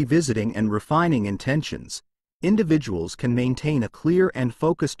regularly revisiting and refining intentions, individuals can maintain a clear and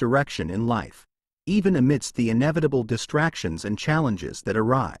focused direction in life, even amidst the inevitable distractions and challenges that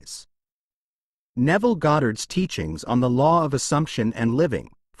arise. Neville Goddard's teachings on the law of assumption and living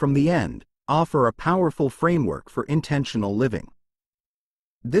from the end offer a powerful framework for intentional living.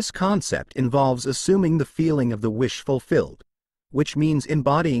 This concept involves assuming the feeling of the wish fulfilled, which means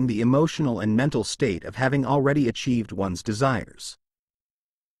embodying the emotional and mental state of having already achieved one's desires.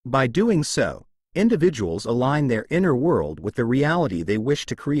 By doing so, individuals align their inner world with the reality they wish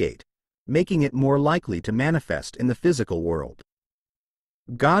to create, making it more likely to manifest in the physical world.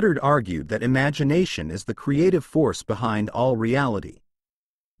 Goddard argued that imagination is the creative force behind all reality.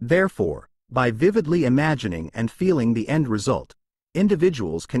 Therefore, by vividly imagining and feeling the end result,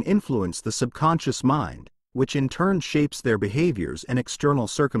 individuals can influence the subconscious mind, which in turn shapes their behaviors and external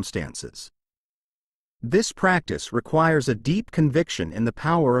circumstances. This practice requires a deep conviction in the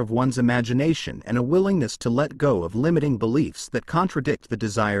power of one's imagination and a willingness to let go of limiting beliefs that contradict the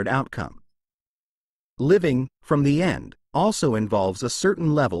desired outcome. Living from the end also involves a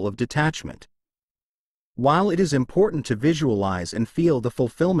certain level of detachment. While it is important to visualize and feel the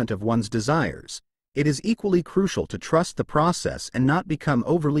fulfillment of one's desires, it is equally crucial to trust the process and not become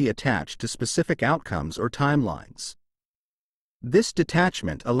overly attached to specific outcomes or timelines. This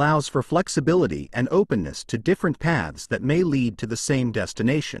detachment allows for flexibility and openness to different paths that may lead to the same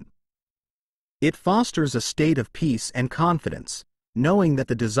destination. It fosters a state of peace and confidence, knowing that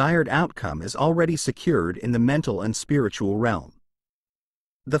the desired outcome is already secured in the mental and spiritual realm.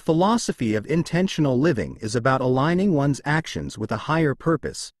 The philosophy of intentional living is about aligning one's actions with a higher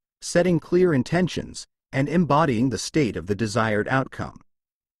purpose, setting clear intentions, and embodying the state of the desired outcome.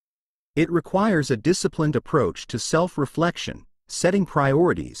 It requires a disciplined approach to self-reflection, setting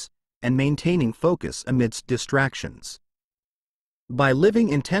priorities, and maintaining focus amidst distractions. By living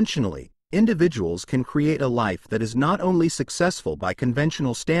intentionally, individuals can create a life that is not only successful by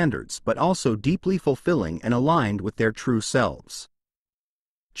conventional standards but also deeply fulfilling and aligned with their true selves.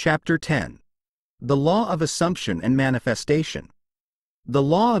 Chapter 10. The Law of Assumption and Manifestation. The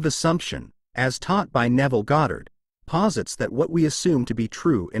law of assumption, as taught by Neville Goddard, posits that what we assume to be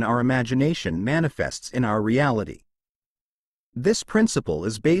true in our imagination manifests in our reality. This principle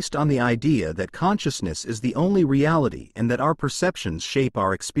is based on the idea that consciousness is the only reality and that our perceptions shape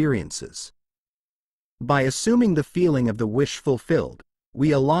our experiences. By assuming the feeling of the wish fulfilled,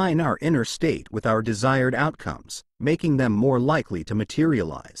 we align our inner state with our desired outcomes, making them more likely to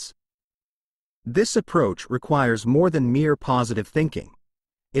materialize. This approach requires more than mere positive thinking.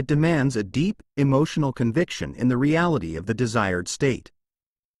 It demands a deep, emotional conviction in the reality of the desired state.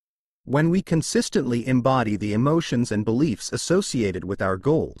 When we consistently embody the emotions and beliefs associated with our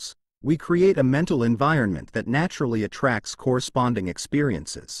goals, we create a mental environment that naturally attracts corresponding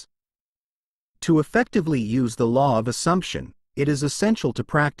experiences. To effectively use the law of assumption, it is essential to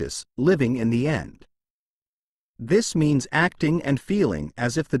practice living in the end. This means acting and feeling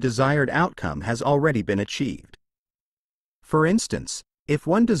as if the desired outcome has already been achieved. For instance, if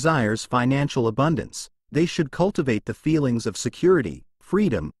one desires financial abundance, they should cultivate the feelings of security,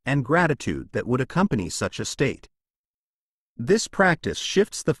 freedom, and gratitude that would accompany such a state. This practice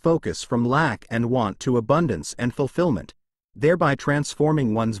shifts the focus from lack and want to abundance and fulfillment, thereby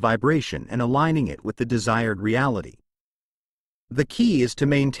transforming one's vibration and aligning it with the desired reality. The key is to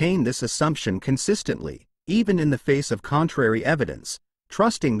maintain this assumption consistently, even in the face of contrary evidence,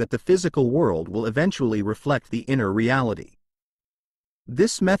 trusting that the physical world will eventually reflect the inner reality.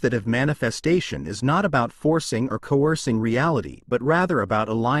 This method of manifestation is not about forcing or coercing reality but rather about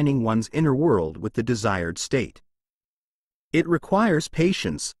aligning one's inner world with the desired state. It requires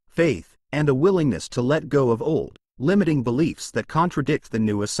patience, faith, and a willingness to let go of old, limiting beliefs that contradict the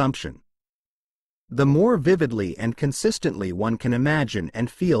new assumption. The more vividly and consistently one can imagine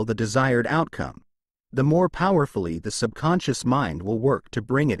and feel the desired outcome, the more powerfully the subconscious mind will work to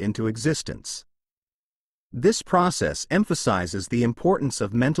bring it into existence. This process emphasizes the importance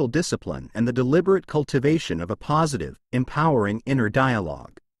of mental discipline and the deliberate cultivation of a positive, empowering inner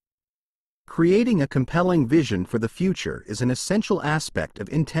dialogue. Creating a compelling vision for the future is an essential aspect of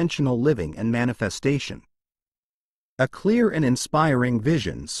intentional living and manifestation. A clear and inspiring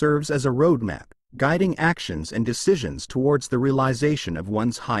vision serves as a roadmap, guiding actions and decisions towards the realization of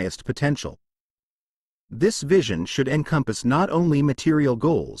one's highest potential. This vision should encompass not only material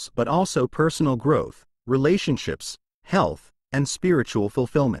goals but also personal growth, relationships, health, and spiritual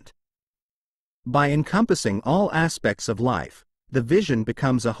fulfillment. By encompassing all aspects of life, the vision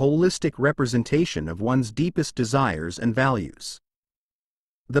becomes a holistic representation of one's deepest desires and values.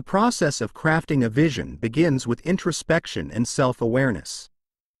 The process of crafting a vision begins with introspection and self-awareness.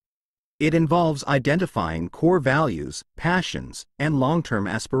 It involves identifying core values, passions, and long-term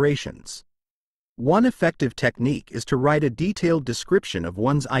aspirations. One effective technique is to write a detailed description of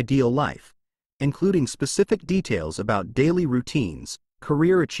one's ideal life, including specific details about daily routines,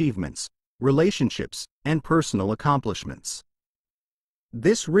 career achievements, relationships, and personal accomplishments.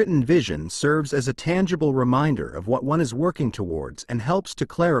 This written vision serves as a tangible reminder of what one is working towards and helps to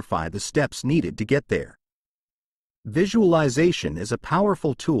clarify the steps needed to get there. Visualization is a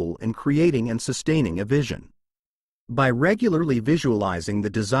powerful tool in creating and sustaining a vision. By regularly visualizing the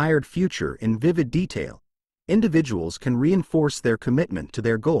desired future in vivid detail, individuals can reinforce their commitment to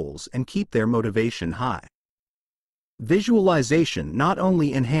their goals and keep their motivation high. Visualization not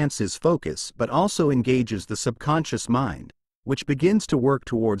only enhances focus but also engages the subconscious mind, which begins to work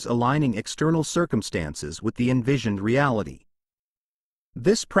towards aligning external circumstances with the envisioned reality.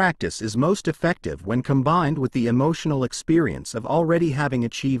 This practice is most effective when combined with the emotional experience of already having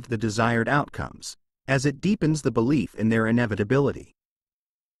achieved the desired outcomes, as it deepens the belief in their inevitability.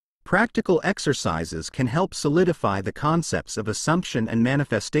 Practical exercises can help solidify the concepts of assumption and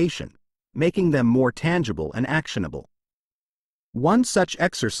manifestation, making them more tangible and actionable. One such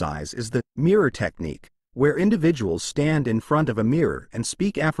exercise is the mirror technique, where individuals stand in front of a mirror and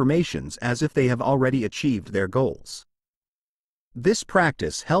speak affirmations as if they have already achieved their goals. This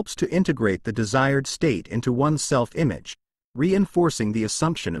practice helps to integrate the desired state into one's self-image, reinforcing the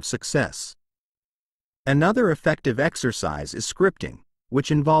assumption of success. Another effective exercise is scripting, which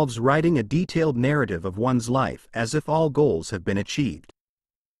involves writing a detailed narrative of one's life as if all goals have been achieved.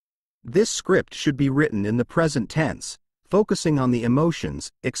 This script should be written in the present tense, focusing on the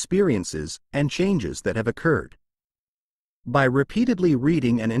emotions, experiences, and changes that have occurred. By repeatedly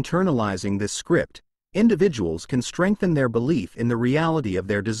reading and internalizing this script, individuals can strengthen their belief in the reality of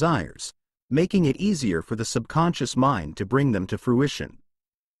their desires, making it easier for the subconscious mind to bring them to fruition.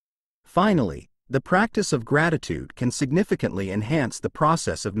 Finally, the practice of gratitude can significantly enhance the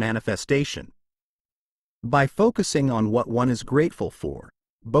process of manifestation. By focusing on what one is grateful for,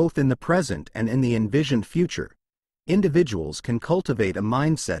 both in the present and in the envisioned future, individuals can cultivate a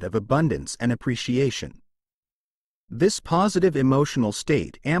mindset of abundance and appreciation. This positive emotional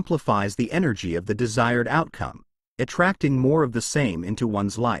state amplifies the energy of the desired outcome, attracting more of the same into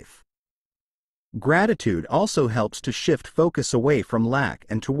one's life. Gratitude also helps to shift focus away from lack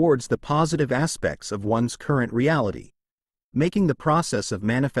and towards the positive aspects of one's current reality, making the process of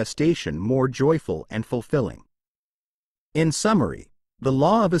manifestation more joyful and fulfilling. In summary, the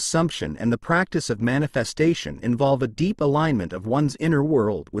law of assumption and the practice of manifestation involve a deep alignment of one's inner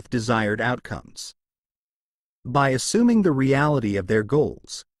world with desired outcomes. By assuming the reality of their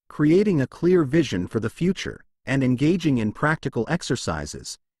goals, creating a clear vision for the future, and engaging in practical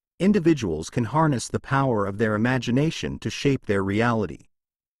exercises, individuals can harness the power of their imagination to shape their reality.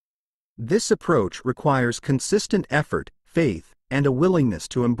 This approach requires consistent effort, faith, and a willingness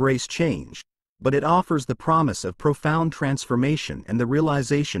to embrace change, but it offers the promise of profound transformation and the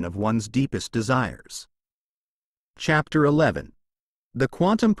realization of one's deepest desires. Chapter 11. The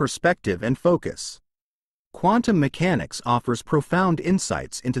Quantum Perspective and Focus. Quantum mechanics offers profound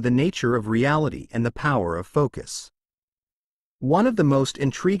insights into the nature of reality and the power of focus. One of the most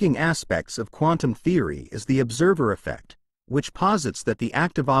intriguing aspects of quantum theory is the observer effect, which posits that the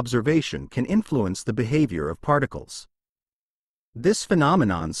act of observation can influence the behavior of particles. This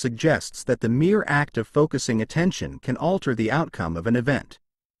phenomenon suggests that the mere act of focusing attention can alter the outcome of an event.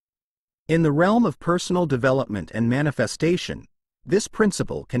 In the realm of personal development and manifestation, this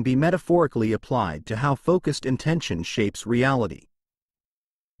principle can be metaphorically applied to how focused intention shapes reality.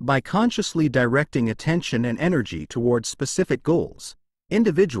 By consciously directing attention and energy towards specific goals,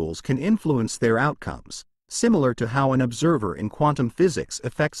 individuals can influence their outcomes, similar to how an observer in quantum physics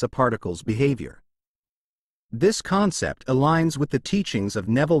affects a particle's behavior. This concept aligns with the teachings of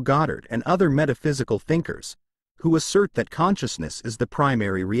Neville Goddard and other metaphysical thinkers, who assert that consciousness is the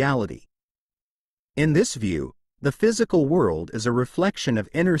primary reality. In this view, the physical world is a reflection of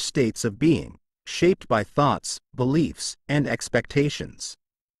inner states of being, shaped by thoughts, beliefs, and expectations.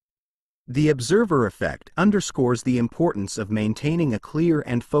 The observer effect underscores the importance of maintaining a clear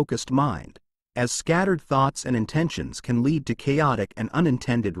and focused mind, as scattered thoughts and intentions can lead to chaotic and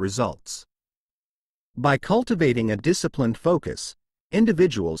unintended results. By cultivating a disciplined focus,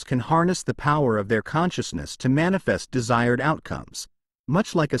 individuals can harness the power of their consciousness to manifest desired outcomes,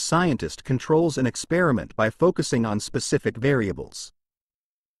 much like a scientist controls an experiment by focusing on specific variables.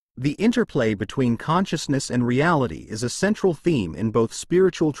 The interplay between consciousness and reality is a central theme in both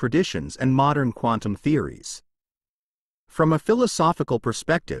spiritual traditions and modern quantum theories. From a philosophical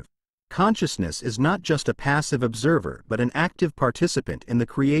perspective, consciousness is not just a passive observer but an active participant in the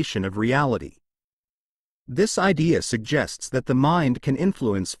creation of reality. This idea suggests that the mind can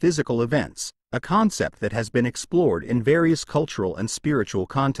influence physical events, a concept that has been explored in various cultural and spiritual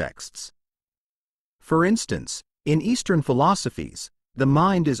contexts. For instance, in Eastern philosophies, the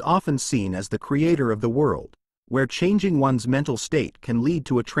mind is often seen as the creator of the world, where changing one's mental state can lead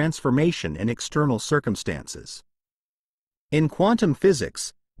to a transformation in external circumstances. In quantum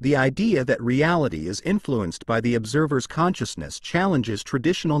physics, the idea that reality is influenced by the observer's consciousness challenges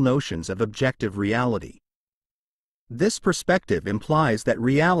traditional notions of objective reality. This perspective implies that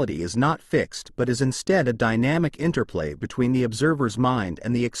reality is not fixed but is instead a dynamic interplay between the observer's mind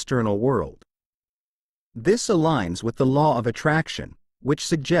and the external world. This aligns with the law of attraction, which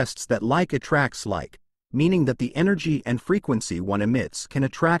suggests that like attracts like, meaning that the energy and frequency one emits can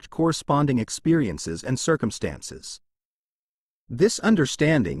attract corresponding experiences and circumstances. This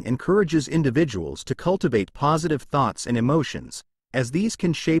understanding encourages individuals to cultivate positive thoughts and emotions, as these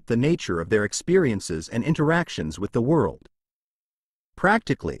can shape the nature of their experiences and interactions with the world.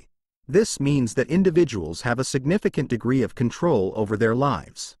 Practically, this means that individuals have a significant degree of control over their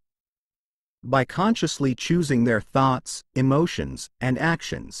lives. By consciously choosing their thoughts, emotions, and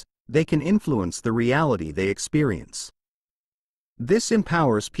actions, they can influence the reality they experience. This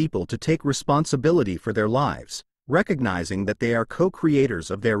empowers people to take responsibility for their lives, recognizing that they are co-creators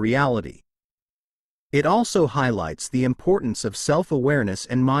of their reality. It also highlights the importance of self-awareness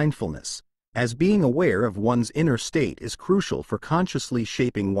and mindfulness, as being aware of one's inner state is crucial for consciously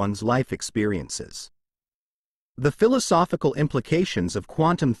shaping one's life experiences. The philosophical implications of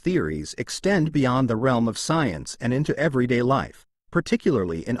quantum theories extend beyond the realm of science and into everyday life,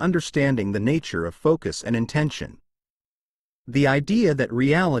 particularly in understanding the nature of focus and intention. The idea that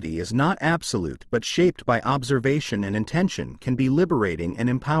reality is not absolute but shaped by observation and intention can be liberating and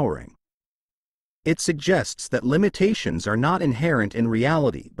empowering. It suggests that limitations are not inherent in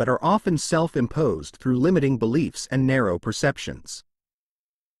reality but are often self-imposed through limiting beliefs and narrow perceptions.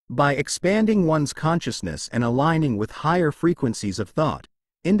 By expanding one's consciousness and aligning with higher frequencies of thought,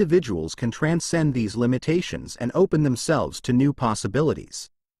 individuals can transcend these limitations and open themselves to new possibilities.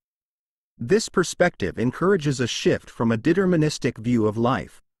 This perspective encourages a shift from a deterministic view of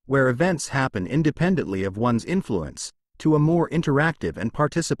life, where events happen independently of one's influence, to a more interactive and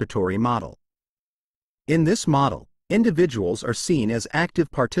participatory model. In this model, individuals are seen as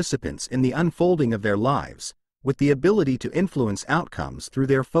active participants in the unfolding of their lives, with the ability to influence outcomes through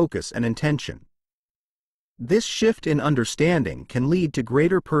their focus and intention. This shift in understanding can lead to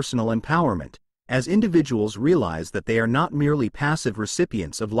greater personal empowerment, as individuals realize that they are not merely passive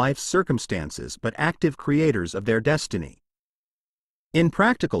recipients of life's circumstances but active creators of their destiny. In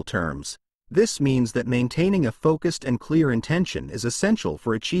practical terms, this means that maintaining a focused and clear intention is essential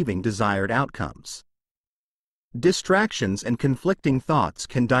for achieving desired outcomes. Distractions and conflicting thoughts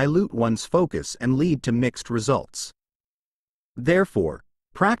can dilute one's focus and lead to mixed results. Therefore,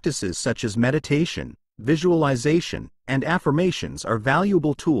 practices such as meditation, visualization, and affirmations are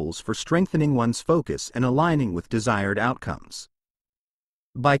valuable tools for strengthening one's focus and aligning with desired outcomes.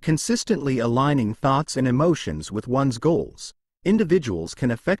 By consistently aligning thoughts and emotions with one's goals, individuals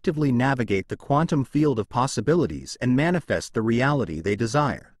can effectively navigate the quantum field of possibilities and manifest the reality they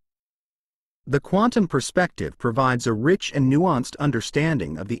desire. The quantum perspective provides a rich and nuanced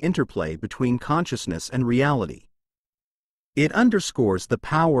understanding of the interplay between consciousness and reality. It underscores the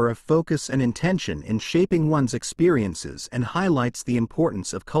power of focus and intention in shaping one's experiences and highlights the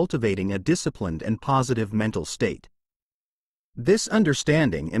importance of cultivating a disciplined and positive mental state. This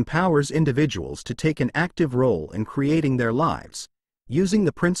understanding empowers individuals to take an active role in creating their lives, using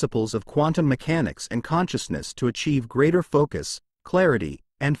the principles of quantum mechanics and consciousness to achieve greater focus, clarity,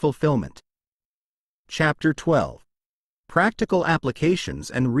 and fulfillment. Chapter 12. Practical Applications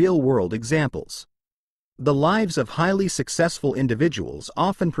and Real-World Examples. The lives of highly successful individuals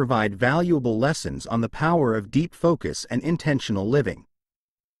often provide valuable lessons on the power of deep focus and intentional living.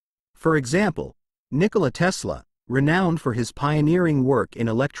 For example, Nikola Tesla, renowned for his pioneering work in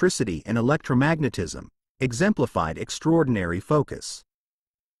electricity and electromagnetism, exemplified extraordinary focus.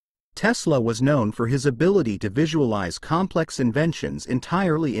 Tesla was known for his ability to visualize complex inventions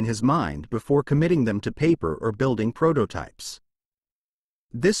entirely in his mind before committing them to paper or building prototypes.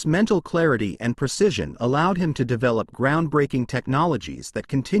 This mental clarity and precision allowed him to develop groundbreaking technologies that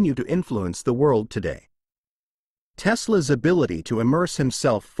continue to influence the world today. Tesla's ability to immerse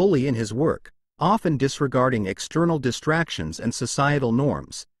himself fully in his work, often disregarding external distractions and societal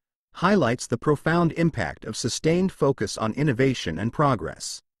norms, highlights the profound impact of sustained focus on innovation and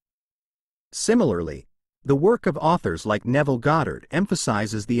progress. Similarly, the work of authors like Neville Goddard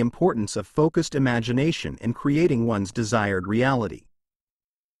emphasizes the importance of focused imagination in creating one's desired reality.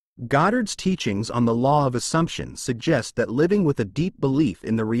 Goddard's teachings on the law of assumption suggest that living with a deep belief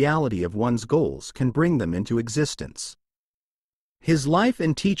in the reality of one's goals can bring them into existence. His life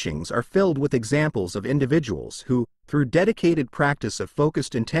and teachings are filled with examples of individuals who, through dedicated practice of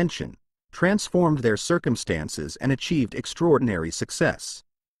focused intention, transformed their circumstances and achieved extraordinary success.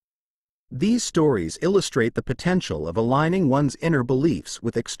 These stories illustrate the potential of aligning one's inner beliefs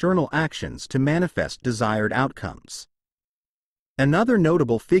with external actions to manifest desired outcomes. Another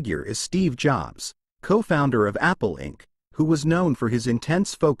notable figure is Steve Jobs, co-founder of Apple Inc., who was known for his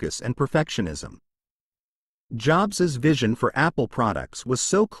intense focus and perfectionism. Jobs' vision for Apple products was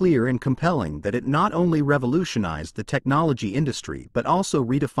so clear and compelling that it not only revolutionized the technology industry but also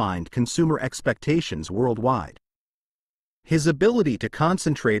redefined consumer expectations worldwide. His ability to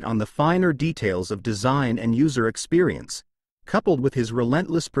concentrate on the finer details of design and user experience, coupled with his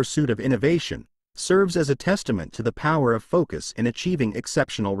relentless pursuit of innovation, serves as a testament to the power of focus in achieving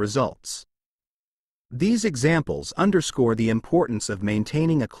exceptional results. These examples underscore the importance of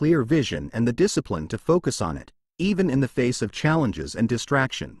maintaining a clear vision and the discipline to focus on it, even in the face of challenges and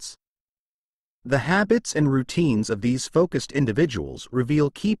distractions. The habits and routines of these focused individuals reveal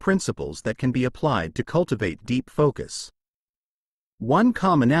key principles that can be applied to cultivate deep focus. One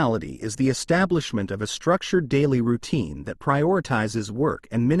commonality is the establishment of a structured daily routine that prioritizes work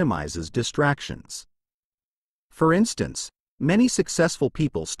and minimizes distractions. For instance, many successful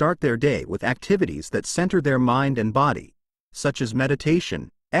people start their day with activities that center their mind and body, such as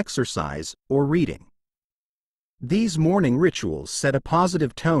meditation, exercise, or reading. These morning rituals set a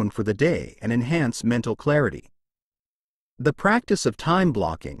positive tone for the day and enhance mental clarity. The practice of time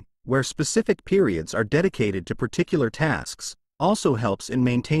blocking, where specific periods are dedicated to particular tasks, also helps in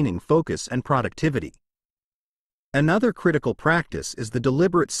maintaining focus and productivity. Another critical practice is the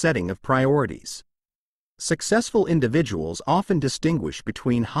deliberate setting of priorities. Successful individuals often distinguish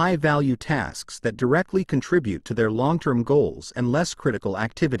between high-value tasks that directly contribute to their long-term goals and less critical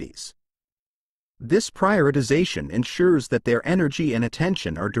activities. This prioritization ensures that their energy and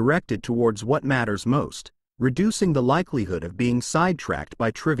attention are directed towards what matters most, reducing the likelihood of being sidetracked by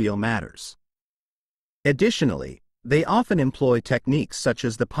trivial matters. Additionally, they often employ techniques such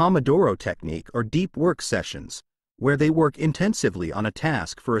as the Pomodoro technique or deep work sessions, where they work intensively on a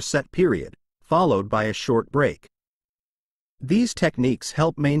task for a set period, followed by a short break. These techniques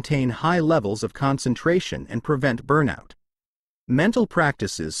help maintain high levels of concentration and prevent burnout. Mental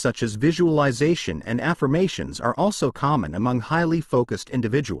practices such as visualization and affirmations are also common among highly focused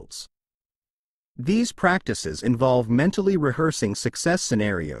individuals. These practices involve mentally rehearsing success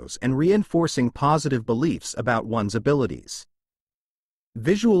scenarios and reinforcing positive beliefs about one's abilities.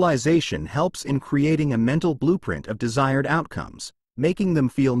 Visualization helps in creating a mental blueprint of desired outcomes, making them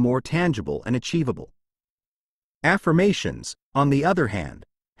feel more tangible and achievable. Affirmations, on the other hand,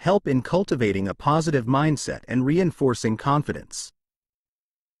 help in cultivating a positive mindset and reinforcing confidence.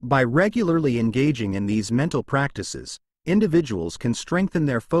 By regularly engaging in these mental practices, individuals can strengthen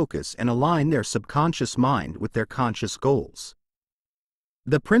their focus and align their subconscious mind with their conscious goals.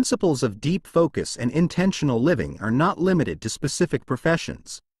 The principles of deep focus and intentional living are not limited to specific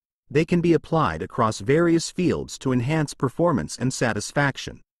professions. They can be applied across various fields to enhance performance and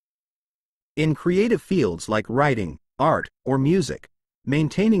satisfaction. In creative fields like writing, art, or music,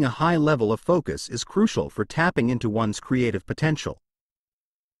 maintaining a high level of focus is crucial for tapping into one's creative potential.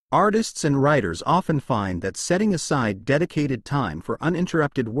 Artists and writers often find that setting aside dedicated time for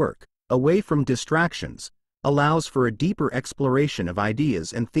uninterrupted work, away from distractions, allows for a deeper exploration of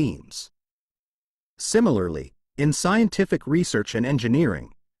ideas and themes. Similarly, in scientific research and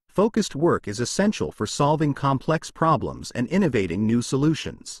engineering, focused work is essential for solving complex problems and innovating new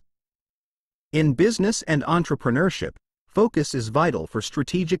solutions. In business and entrepreneurship, focus is vital for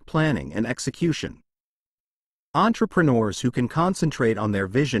strategic planning and execution. Entrepreneurs who can concentrate on their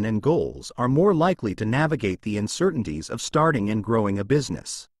vision and goals are more likely to navigate the uncertainties of starting and growing a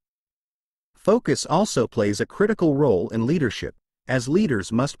business. Focus also plays a critical role in leadership, as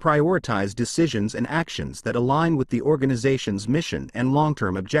leaders must prioritize decisions and actions that align with the organization's mission and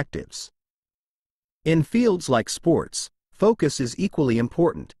long-term objectives. In fields like sports, focus is equally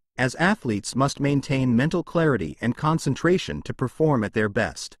important, as athletes must maintain mental clarity and concentration to perform at their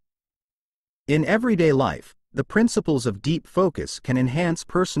best. In everyday life, the principles of deep focus can enhance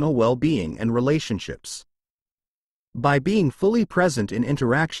personal well-being and relationships. By being fully present in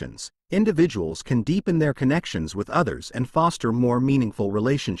interactions, individuals can deepen their connections with others and foster more meaningful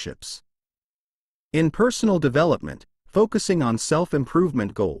relationships. In personal development, focusing on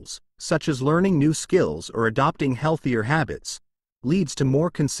self-improvement goals, such as learning new skills or adopting healthier habits, leads to more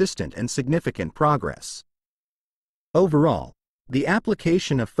consistent and significant progress. Overall, the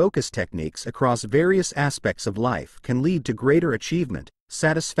application of focus techniques across various aspects of life can lead to greater achievement,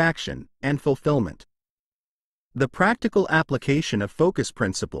 satisfaction, and fulfillment. The practical application of focus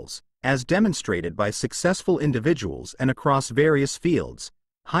principles, as demonstrated by successful individuals and across various fields,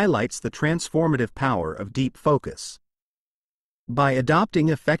 highlights the transformative power of deep focus. By adopting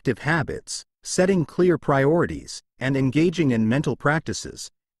effective habits, setting clear priorities, and engaging in mental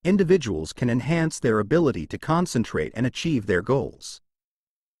practices, individuals can enhance their ability to concentrate and achieve their goals.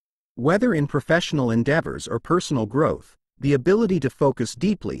 Whether in professional endeavors or personal growth, The ability to focus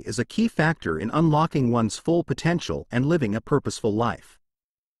deeply is a key factor in unlocking one's full potential and living a purposeful life.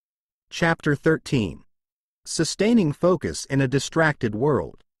 Chapter 13. Sustaining Focus in a Distracted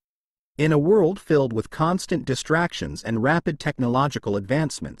World. In a world filled with constant distractions and rapid technological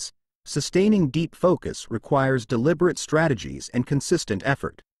advancements, sustaining deep focus requires deliberate strategies and consistent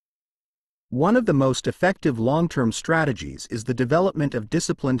effort. One of the most effective long-term strategies is the development of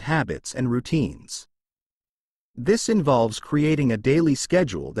disciplined habits and routines. This involves creating a daily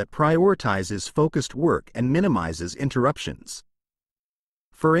schedule that prioritizes focused work and minimizes interruptions.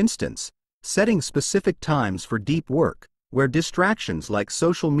 For instance, setting specific times for deep work, where distractions like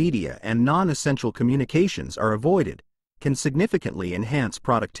social media and non-essential communications are avoided, can significantly enhance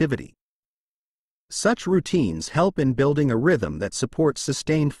productivity. Such routines help in building a rhythm that supports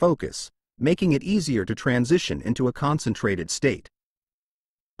sustained focus, making it easier to transition into a concentrated state.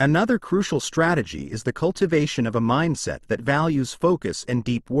 Another crucial strategy is the cultivation of a mindset that values focus and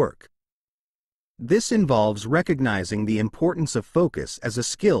deep work. This involves recognizing the importance of focus as a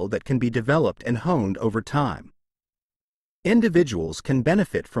skill that can be developed and honed over time. Individuals can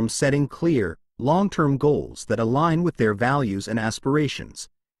benefit from setting clear, long-term goals that align with their values and aspirations,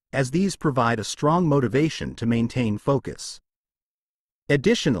 as these provide a strong motivation to maintain focus.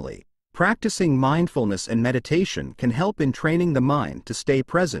 Additionally, practicing mindfulness and meditation can help in training the mind to stay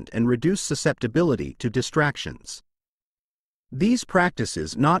present and reduce susceptibility to distractions. These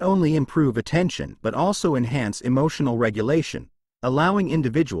practices not only improve attention but also enhance emotional regulation, allowing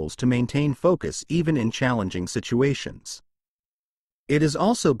individuals to maintain focus even in challenging situations. It is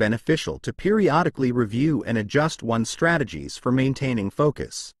also beneficial to periodically review and adjust one's strategies for maintaining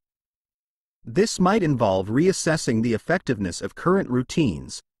focus. This might involve reassessing the effectiveness of current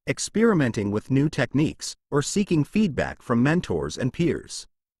routines, experimenting with new techniques, or seeking feedback from mentors and peers.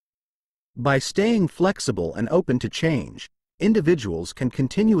 By staying flexible and open to change, individuals can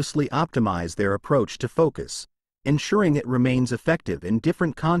continuously optimize their approach to focus, ensuring it remains effective in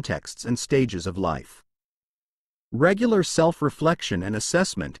different contexts and stages of life. Regular self-reflection and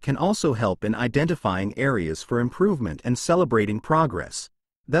assessment can also help in identifying areas for improvement and celebrating progress,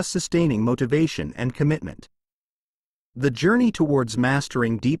 thus sustaining motivation and commitment. The journey towards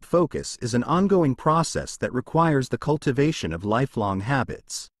mastering deep focus is an ongoing process that requires the cultivation of lifelong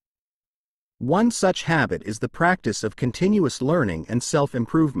habits. One such habit is the practice of continuous learning and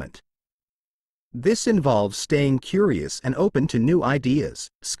self-improvement. This involves staying curious and open to new ideas,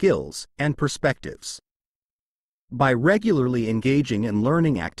 skills, and perspectives. By regularly engaging in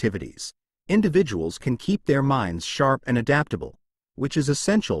learning activities, individuals can keep their minds sharp and adaptable, which is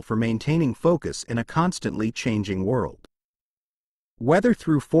essential for maintaining focus in a constantly changing world. Whether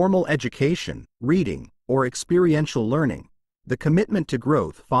through formal education, reading, or experiential learning, the commitment to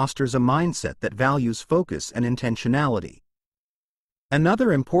growth fosters a mindset that values focus and intentionality.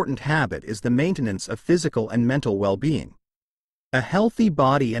 Another important habit is the maintenance of physical and mental well-being. A healthy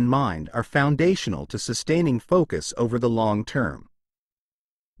body and mind are foundational to sustaining focus over the long term.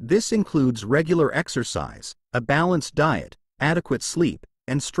 This includes regular exercise, a balanced diet, adequate sleep,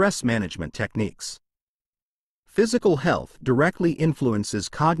 and stress management techniques. Physical health directly influences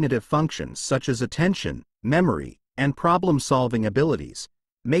cognitive functions such as attention, memory, and problem-solving abilities,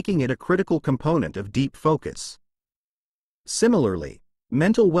 making it a critical component of deep focus. Similarly,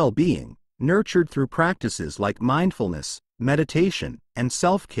 mental well-being, nurtured through practices like mindfulness, meditation, and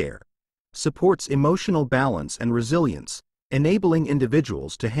self-care, supports emotional balance and resilience, enabling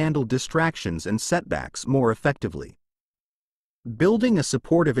individuals to handle distractions and setbacks more effectively. Building a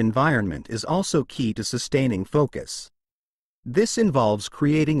supportive environment is also key to sustaining focus. This involves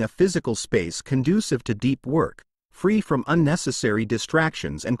creating a physical space conducive to deep work, free from unnecessary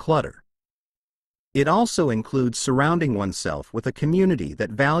distractions and clutter. It also includes surrounding oneself with a community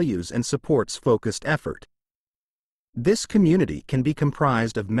that values and supports focused effort. This community can be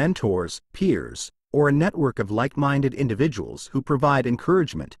comprised of mentors, peers, or a network of like-minded individuals who provide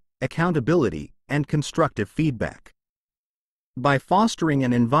encouragement, accountability, and constructive feedback. By fostering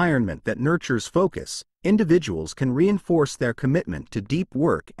an environment that nurtures focus, individuals can reinforce their commitment to deep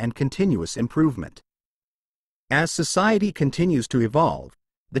work and continuous improvement. As society continues to evolve,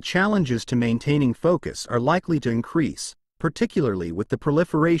 the challenges to maintaining focus are likely to increase, particularly with the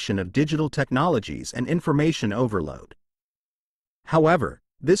proliferation of digital technologies and information overload. However,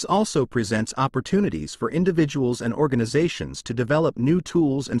 this also presents opportunities for individuals and organizations to develop new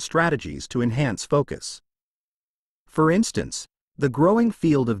tools and strategies to enhance focus. For instance, the growing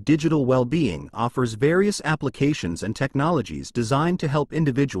field of digital well-being offers various applications and technologies designed to help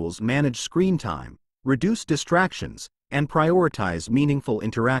individuals manage screen time, reduce distractions, and prioritize meaningful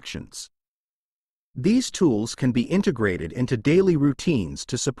interactions. These tools can be integrated into daily routines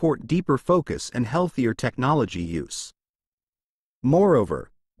to support deeper focus and healthier technology use. Moreover,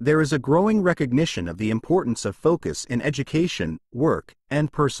 there is a growing recognition of the importance of focus in education, work,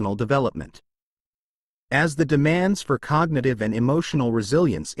 and personal development. As the demands for cognitive and emotional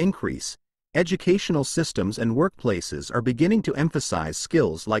resilience increase, educational systems and workplaces are beginning to emphasize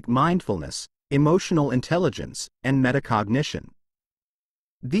skills like mindfulness, emotional intelligence, and metacognition.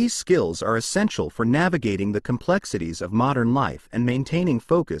 These skills are essential for navigating the complexities of modern life and maintaining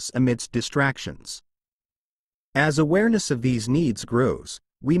focus amidst distractions. As awareness of these needs grows,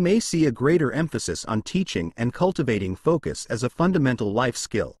 we may see a greater emphasis on teaching and cultivating focus as a fundamental life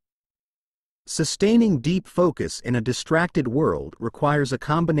skill. Sustaining deep focus in a distracted world requires a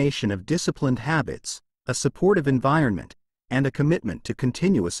combination of disciplined habits, a supportive environment, and a commitment to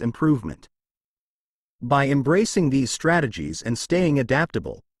continuous improvement. By embracing these strategies and staying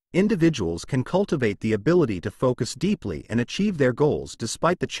adaptable, individuals can cultivate the ability to focus deeply and achieve their goals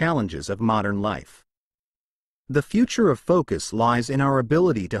despite the challenges of modern life. The future of focus lies in our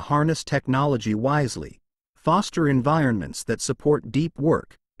ability to harness technology wisely, foster environments that support deep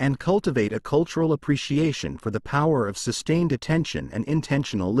work, and cultivate a cultural appreciation for the power of sustained attention and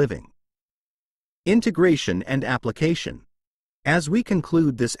intentional living. Integration and application. As we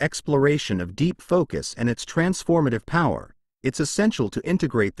conclude this exploration of deep focus and its transformative power, it's essential to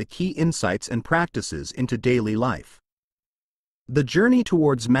integrate the key insights and practices into daily life. The journey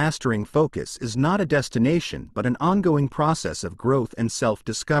towards mastering focus is not a destination but an ongoing process of growth and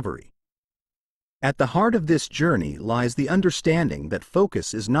self-discovery. At the heart of this journey lies the understanding that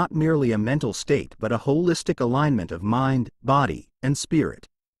focus is not merely a mental state but a holistic alignment of mind, body, and spirit.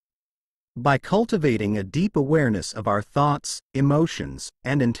 By cultivating a deep awareness of our thoughts, emotions,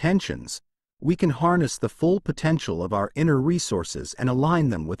 and intentions, we can harness the full potential of our inner resources and align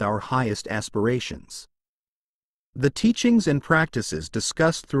them with our highest aspirations. The teachings and practices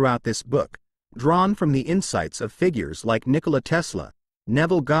discussed throughout this book, drawn from the insights of figures like Nikola Tesla,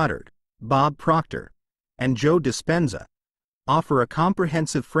 Neville Goddard, Bob Proctor, and Joe Dispenza, offer a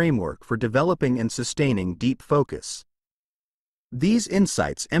comprehensive framework for developing and sustaining deep focus. These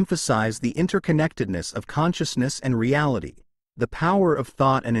insights emphasize the interconnectedness of consciousness and reality, the power of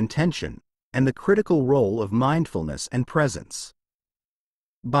thought and intention, and the critical role of mindfulness and presence.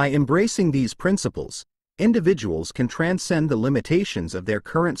 By embracing these principles, individuals can transcend the limitations of their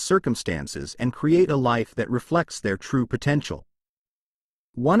current circumstances and create a life that reflects their true potential.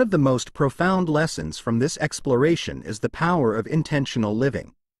 One of the most profound lessons from this exploration is the power of intentional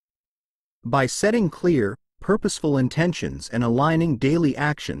living. By setting clear, purposeful intentions and aligning daily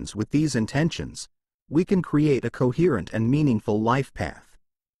actions with these intentions, we can create a coherent and meaningful life path.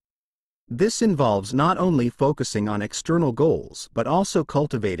 This involves not only focusing on external goals but also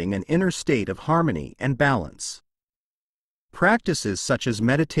cultivating an inner state of harmony and balance. Practices such as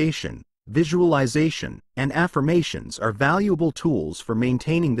meditation, visualization, and affirmations are valuable tools for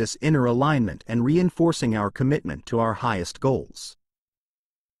maintaining this inner alignment and reinforcing our commitment to our highest goals.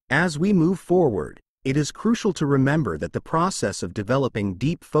 As we move forward, it is crucial to remember that the process of developing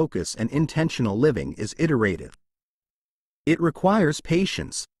deep focus and intentional living is iterative. It requires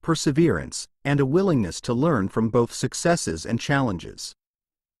patience, perseverance, and a willingness to learn from both successes and challenges.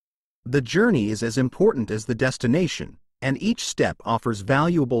 The journey is as important as the destination, and each step offers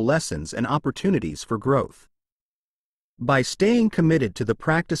valuable lessons and opportunities for growth. By staying committed to the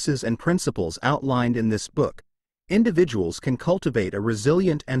practices and principles outlined in this book, individuals can cultivate a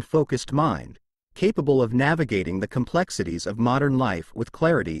resilient and focused mind, capable of navigating the complexities of modern life with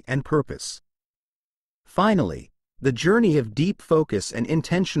clarity and purpose. Finally, the journey of deep focus and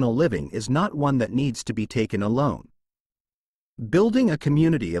intentional living is not one that needs to be taken alone. Building a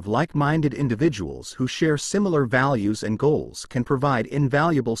community of like-minded individuals who share similar values and goals can provide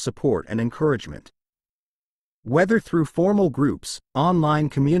invaluable support and encouragement. Whether through formal groups, online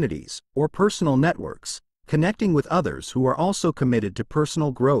communities, or personal networks, connecting with others who are also committed to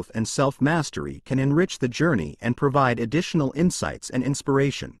personal growth and self-mastery can enrich the journey and provide additional insights and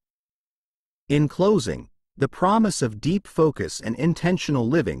inspiration. In closing, the promise of deep focus and intentional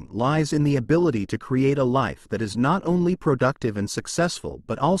living lies in the ability to create a life that is not only productive and successful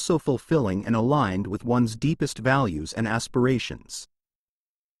but also fulfilling and aligned with one's deepest values and aspirations.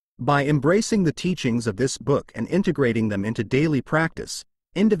 By embracing the teachings of this book and integrating them into daily practice,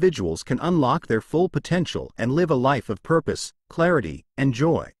 individuals can unlock their full potential and live a life of purpose, clarity, and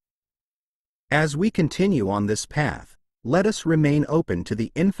joy. As we continue on this path, let us remain open to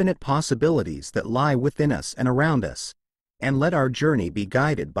the infinite possibilities that lie within us and around us, and let our journey be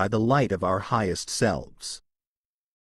guided by the light of our highest selves.